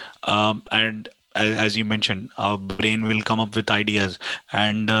 Mhm. And as you mentioned, our brain will come up with ideas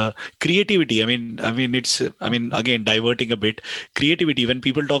and creativity. I mean, again, diverting a bit. Creativity. When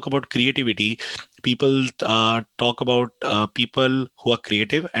people talk about creativity, people talk about people who are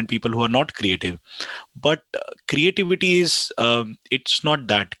creative and people who are not creative. But creativity it's not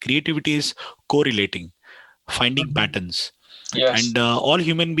that. Creativity is correlating, finding Mhm. patterns. Yes. And all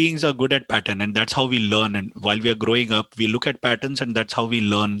human beings are good at pattern, and that's how we learn. And while we are growing up, we look at patterns, and that's how we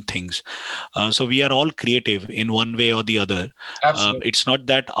learn things. So we are all creative in one way or the other. Absolutely. It's not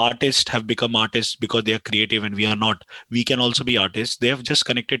that artists have become artists because they are creative and we are not. We can also be artists. They have just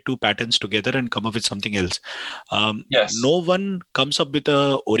connected two patterns together and come up with something else. Yes. No one comes up with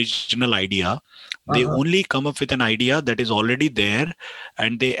a original idea. They Uh-huh. only come up with an idea that is already there,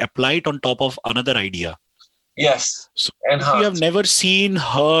 and they apply it on top of another idea. Yes. So if you have Enhanced. never seen,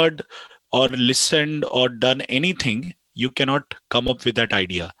 heard, or listened or done anything, you cannot come up with that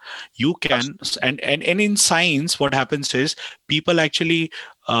idea. You can, and in science, what happens is people actually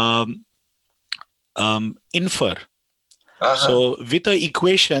um, infer. Uh-huh. So with a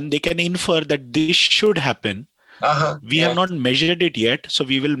equation, they can infer that this should happen. Uh-huh. We have Yeah. not measured it yet, so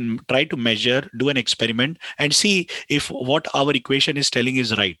we will try to measure, do an experiment, and see if what our equation is telling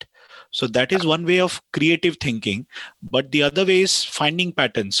is right. So that is one way of creative thinking, but the other way is finding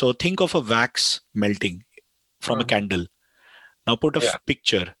patterns. So think of a wax melting from a Mhm. candle. Now put a Yeah.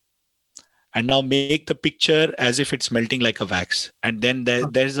 picture, and now make the picture as if it's melting like a wax. And then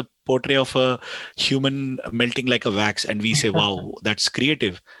there's a portrait of a human melting like a wax, and we say, wow, that's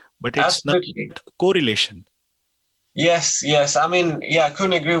creative. But it's not Absolutely. correlation. Yes, yes. I mean, yeah, I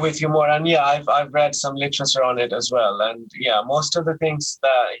couldn't agree with you more. And yeah, I've read some literature on it as well. And yeah, most of the things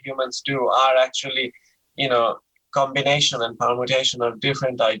that humans do are actually, combination and permutation of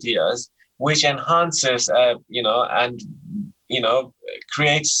different ideas, which enhances, and you know,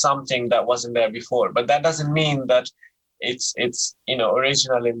 creates something that wasn't there before. But that doesn't mean that it's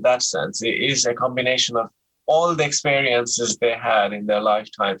original in that sense. It is a combination of all the experiences they had in their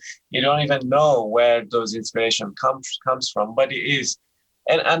lifetime. You don't even know where those inspiration comes from, but it is.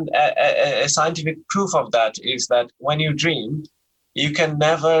 And a scientific proof of that is that when you dream, you can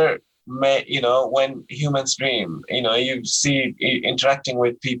never when humans dream, you see interacting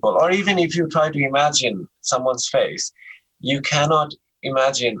with people, or even if you try to imagine someone's face, you cannot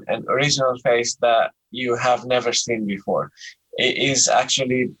imagine an original face that you have never seen before. It is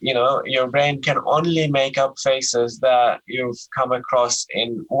actually, your brain can only make up faces that you've come across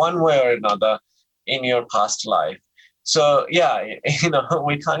in one way or another in your past life. So yeah,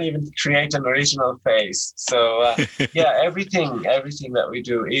 we can't even create an original face. So yeah, everything that we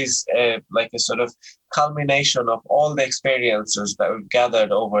do is like a sort of culmination of all the experiences that we've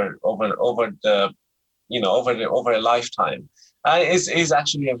gathered over the over a lifetime. Is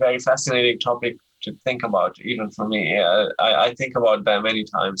actually a very fascinating topic to think about, even for me. I think about that many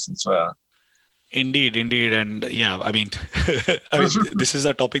times as well. Indeed, indeed, and yeah, I mean, I mean, this is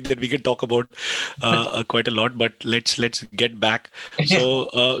a topic that we can talk about quite a lot. But let's get back.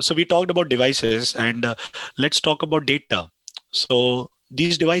 Yeah. So we talked about devices, and let's talk about data. So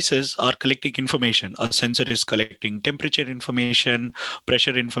these devices are collecting information. A sensor is collecting temperature information,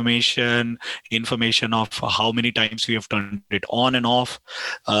 pressure information, information of how many times we have turned it on and off,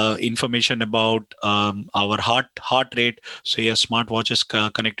 information about our heart rate. Say a smartwatch is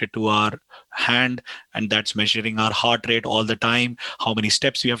connected to our hand, and that's measuring our heart rate all the time, how many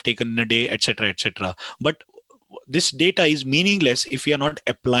steps we have taken in a day, etc., etc. But this data is meaningless if we are not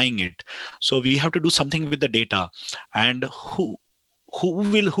applying it. So we have to do something with the data. And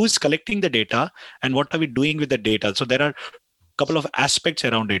who's collecting the data, and what are we doing with the data? So there are a couple of aspects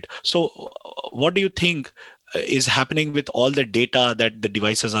around it. So what do you think is happening with all the data that the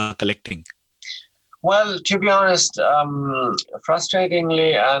devices are collecting? Well, to be honest,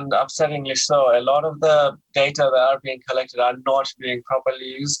 frustratingly and upsettingly so, a lot of the data that are being collected are not being properly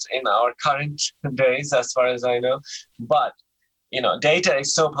used in our current days, as far as I know. But data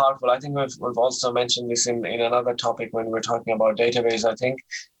is so powerful. I think we've also mentioned this in another topic when we're talking about database. I think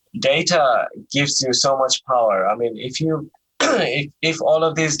data gives you so much power. I mean, if you if all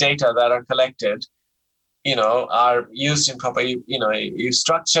of these data that are collected, are used in proper, you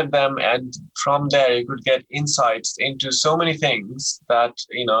structured them, and from there you could get insights into so many things that,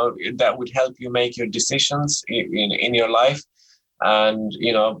 that would help you make your decisions in your life. And,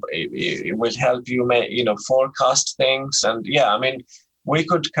 it will help you make, forecast things. And yeah, I mean, we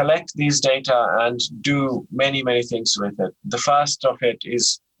could collect these data and do many, many things with it. The first of it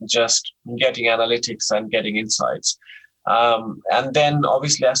is just getting analytics and getting insights. And then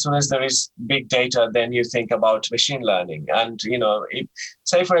obviously, as soon as there is big data, then you think about machine learning. And,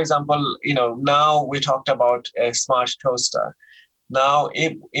 say, for example, now we talked about a smart toaster. Now,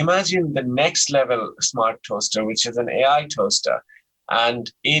 imagine the next level smart toaster, which is an AI toaster.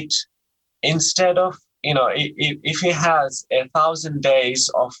 And it, instead of, if it has 1,000 days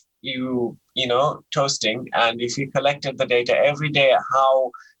of toasting, and if you collected the data every day,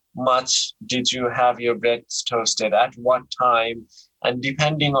 how much did you have your breads toasted, at what time, and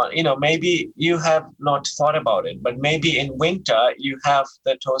depending on, maybe you have not thought about it, but maybe in winter you have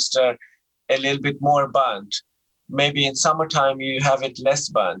the toaster a little bit more burnt. Maybe in summertime you have it less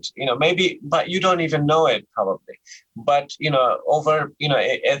burnt, maybe, but you don't even know it probably. But, over,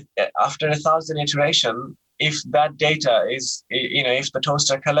 after 1,000 iteration, if that data is, if the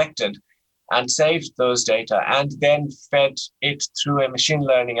toaster collected and saved those data and then fed it through a machine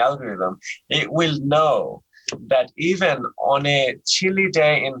learning algorithm, it will know that even on a chilly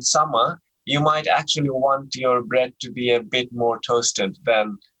day in summer, you might actually want your bread to be a bit more toasted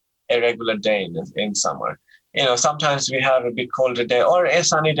than a regular day in summer. Sometimes we have a bit colder day or a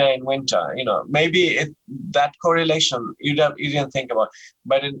sunny day in winter. Maybe that correlation you didn't think about,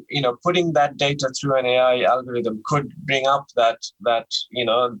 but putting that data through an AI algorithm could bring up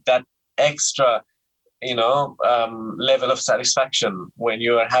that extra level of satisfaction when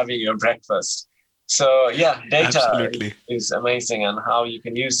you are having your breakfast. So yeah, data is amazing, and how you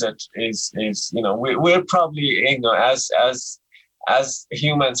can use it is we're probably as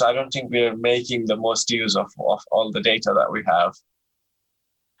humans, I don't think we're making the most use of all the data that we have.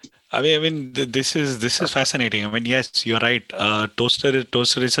 This is fascinating. Yes, you're right. Toaster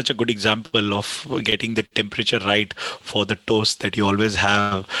is such a good example of getting the temperature right for the toast that you always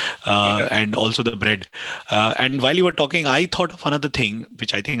have, and also the bread. And while you were talking, I thought of another thing,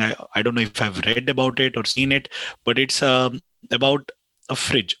 which I think I don't know if I've read about it or seen it, but it's about a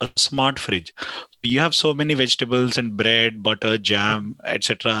fridge, a smart fridge. You have so many vegetables and bread, butter, jam,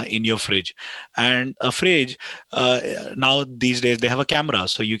 etc. in your fridge, and a fridge now these days they have a camera,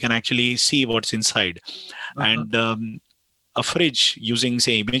 so you can actually see what's inside. And a fridge using,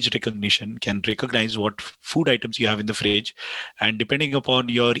 say, image recognition can recognize what food items you have in the fridge, and depending upon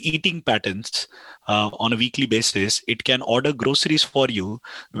your eating patterns on a weekly basis, it can order groceries for you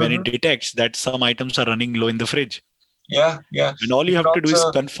when it detects that some items are running low in the fridge. Yeah. And all you have to do is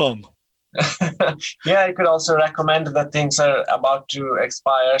confirm. Yeah, it could also recommend that things are about to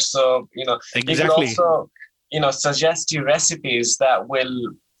expire. So, exactly. It could also, suggest you recipes that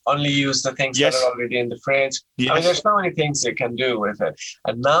will only use the things that are already in the fridge. Yes. There's so many things you can do with it.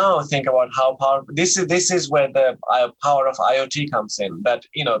 And now think about how powerful this is where the power of IoT comes in. That,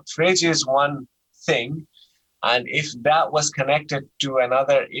 fridge is one thing. And if that was connected to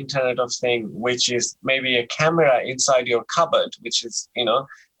another Internet of Thing, which is maybe a camera inside your cupboard, which is,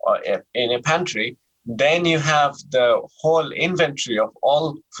 or in a pantry, then you have the whole inventory of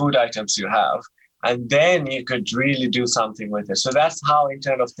all food items you have, and then you could really do something with it. So that's how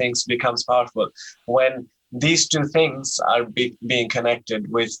Internet of Things becomes powerful, when these two things are being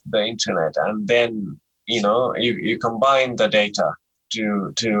connected with the internet, and then you combine the data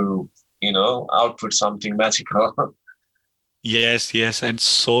to output something magical. Yes, and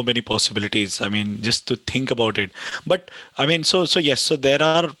so many possibilities. Just to think about it. But so yes, so there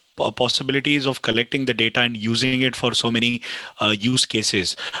are possibilities of collecting the data and using it for so many use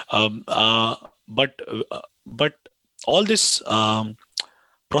cases. But all this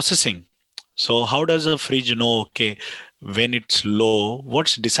processing. So how does a fridge know, okay, when it's low,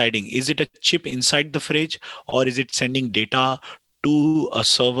 what's deciding? Is it a chip inside the fridge, or is it sending data to a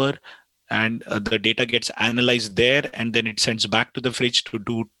server, and the data gets analyzed there, and then it sends back to the fridge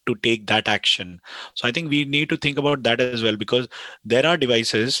to take that action? So I think we need to think about that as well, because there are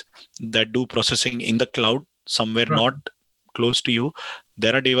devices that do processing in the cloud somewhere not close to you.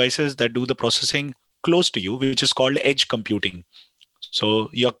 There are devices that do the processing close to you, which is called edge computing. So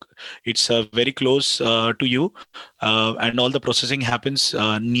it's very close to you, and all the processing happens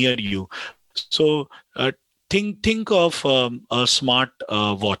near you. So think of a smart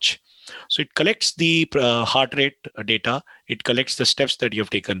watch. So it collects the heart rate data, it collects the steps that you have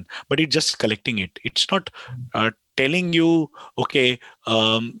taken, but it's just collecting it. It's not telling you, okay,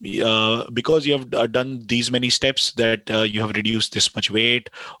 because you have done these many steps that you have reduced this much weight,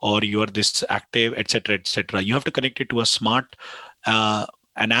 or you are this active, etc., etc. You have to connect it to a smart,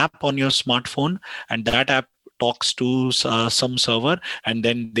 an app on your smartphone, and that app talks to some server, and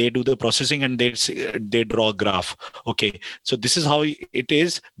then they do the processing, and they draw a graph. Okay, so this is how it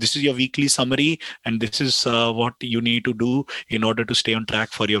is. This is your weekly summary, and this is what you need to do in order to stay on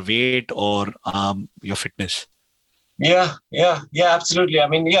track for your weight or your fitness. Yeah, absolutely.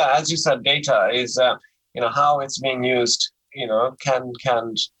 As you said, data is how it's being used.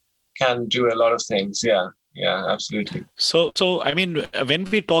 Can do a lot of things. Yeah. Yeah, absolutely. So I mean, when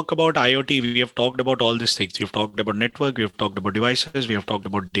we talk about IoT, we have talked about all these things. We've talked about network, we have talked about devices, we have talked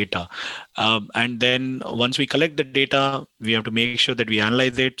about data, and then once we collect the data, we have to make sure that we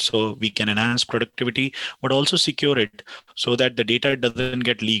analyze it so we can enhance productivity, but also secure it so that the data doesn't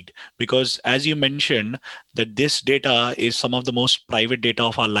get leaked. Because as you mentioned, that this data is some of the most private data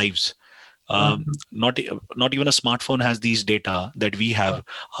of our lives. Mhm. Not even a smartphone has these data that we have: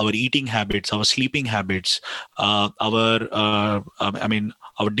 our eating habits, our sleeping habits, I mean,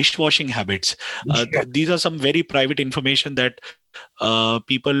 our dishwashing habits. These are some very private information that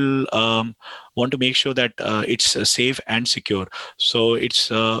people want to make sure that it's safe and secure. So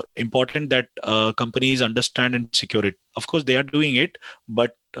it's important that companies understand and secure it. Of course, they are doing it,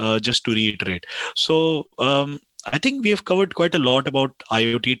 but just to reiterate. So I think we have covered quite a lot about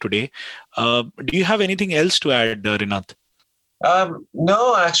IoT today. Do you have anything else to add, Rinath?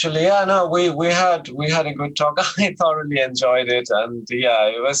 No, actually, yeah, no, we had a good talk. I thoroughly enjoyed it, and yeah,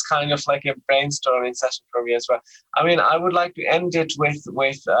 it was kind of like a brainstorming session for me as well. I mean, I would like to end it with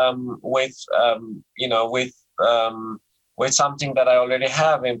something that I already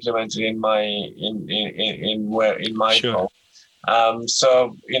have implemented in my in my Sure. phone.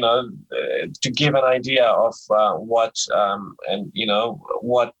 So to give an idea of what and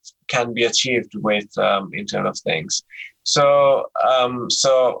what can be achieved with Internet of Things. So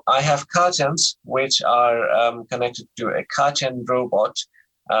I have curtains which are connected to a curtain robot,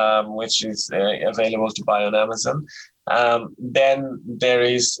 which is available to buy on Amazon. Then there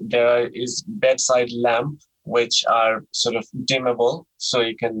is bedside lamp which are sort of dimmable, so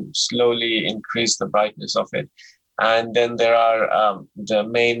you can slowly increase the brightness of it. And then there are the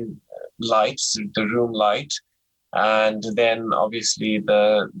main lights, the room light, and then obviously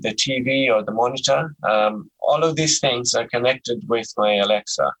the TV or the monitor. All of these things are connected with my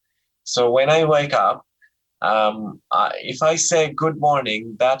Alexa. So when I wake up, if I say good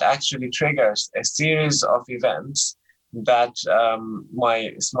morning, that actually triggers a series of events that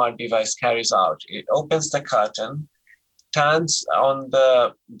my smart device carries out. It opens the curtain, turns on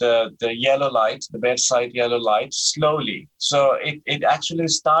the yellow light, the bedside yellow light, slowly. So it actually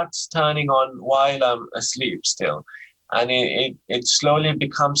starts turning on while I'm asleep still. And it slowly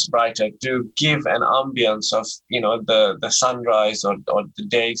becomes brighter to give an ambience of the sunrise or the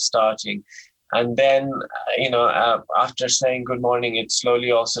day starting. And then after saying good morning, it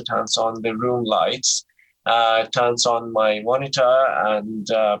slowly also turns on the room lights, turns on my monitor, and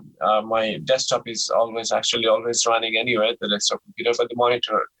my desktop is always running anyway, the desktop computer, but the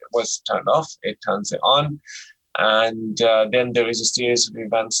monitor was turned off. It turns it on, and then there is a series of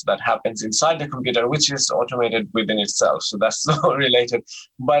events that happens inside the computer, which is automated within itself. So that's not related.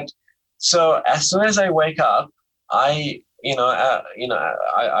 But so as soon as I wake up, I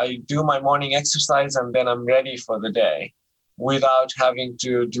do my morning exercise, and then I'm ready for the day without having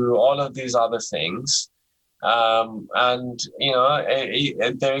to do all of these other things. And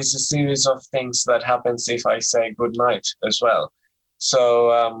there is a series of things that happens if I say good night as well.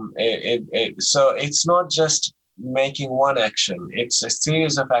 So so it's not just making one action; it's a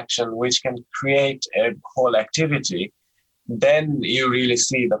series of action which can create a whole activity. Then you really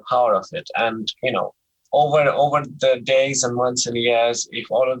see the power of it. And over the days and months and years, if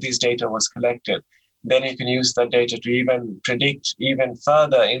all of these data was collected, then you can use that data to even predict even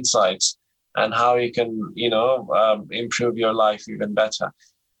further insights and how you can improve your life even better.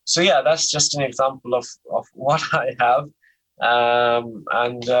 So yeah, that's just an example of what I have.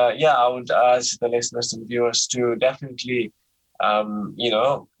 And yeah, I would urge the listeners and viewers to definitely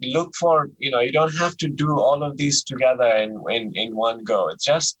look for, you don't have to do all of these together in one go.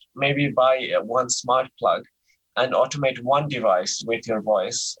 Just maybe buy one smart plug and automate one device with your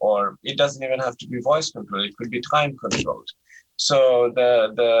voice, or it doesn't even have to be voice controlled. It could be time controlled. So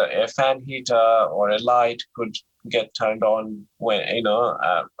a fan heater or a light could get turned on when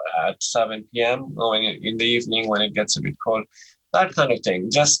at 7 p.m. or in the evening when it gets a bit cold. That kind of thing.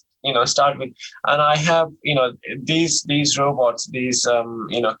 Just start with. And I have these robots, these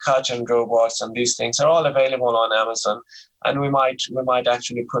curtain robots, and these things are all available on Amazon. And we might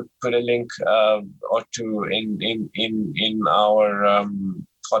actually put a link or two in our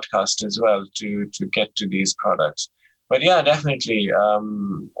podcast as well to get to these products. But yeah, definitely,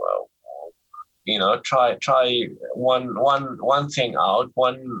 try one thing out,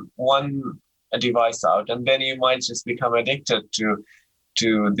 one device out, and then you might just become addicted to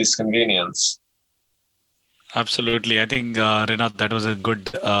this convenience. Absolutely. I think, Renat, that was a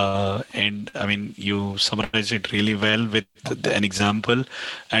good end. I mean, you summarized it really well with an example.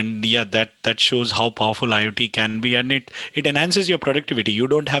 And yeah, that shows how powerful IoT can be. And it enhances your productivity. You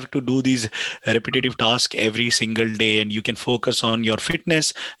don't have to do these repetitive tasks every single day, and you can focus on your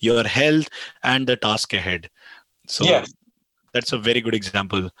fitness, your health, and the task ahead. So Yes. that's a very good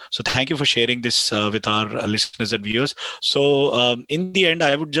example. So thank you for sharing this with our listeners and viewers. So in the end,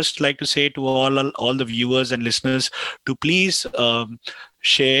 I would just like to say to all the viewers and listeners to please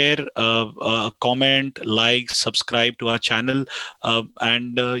share, comment, like, subscribe to our channel,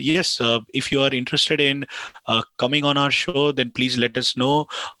 and yes, if you are interested in coming on our show, then please let us know.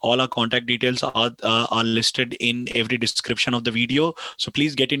 All our contact details are listed in every description of the video. So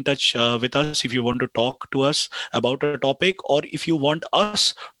please get in touch with us if you want to talk to us about a topic, or if you want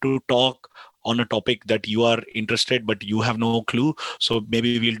us to talk on a topic that you are interested but you have no clue. So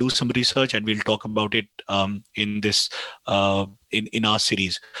maybe we'll do some research and we'll talk about it in this in our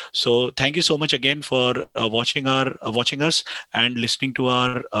series. So thank you so much again for watching us and listening to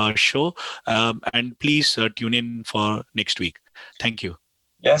our show, and please tune in for next week. Thank you.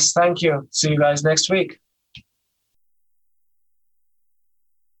 Yes, thank you. See you guys next week.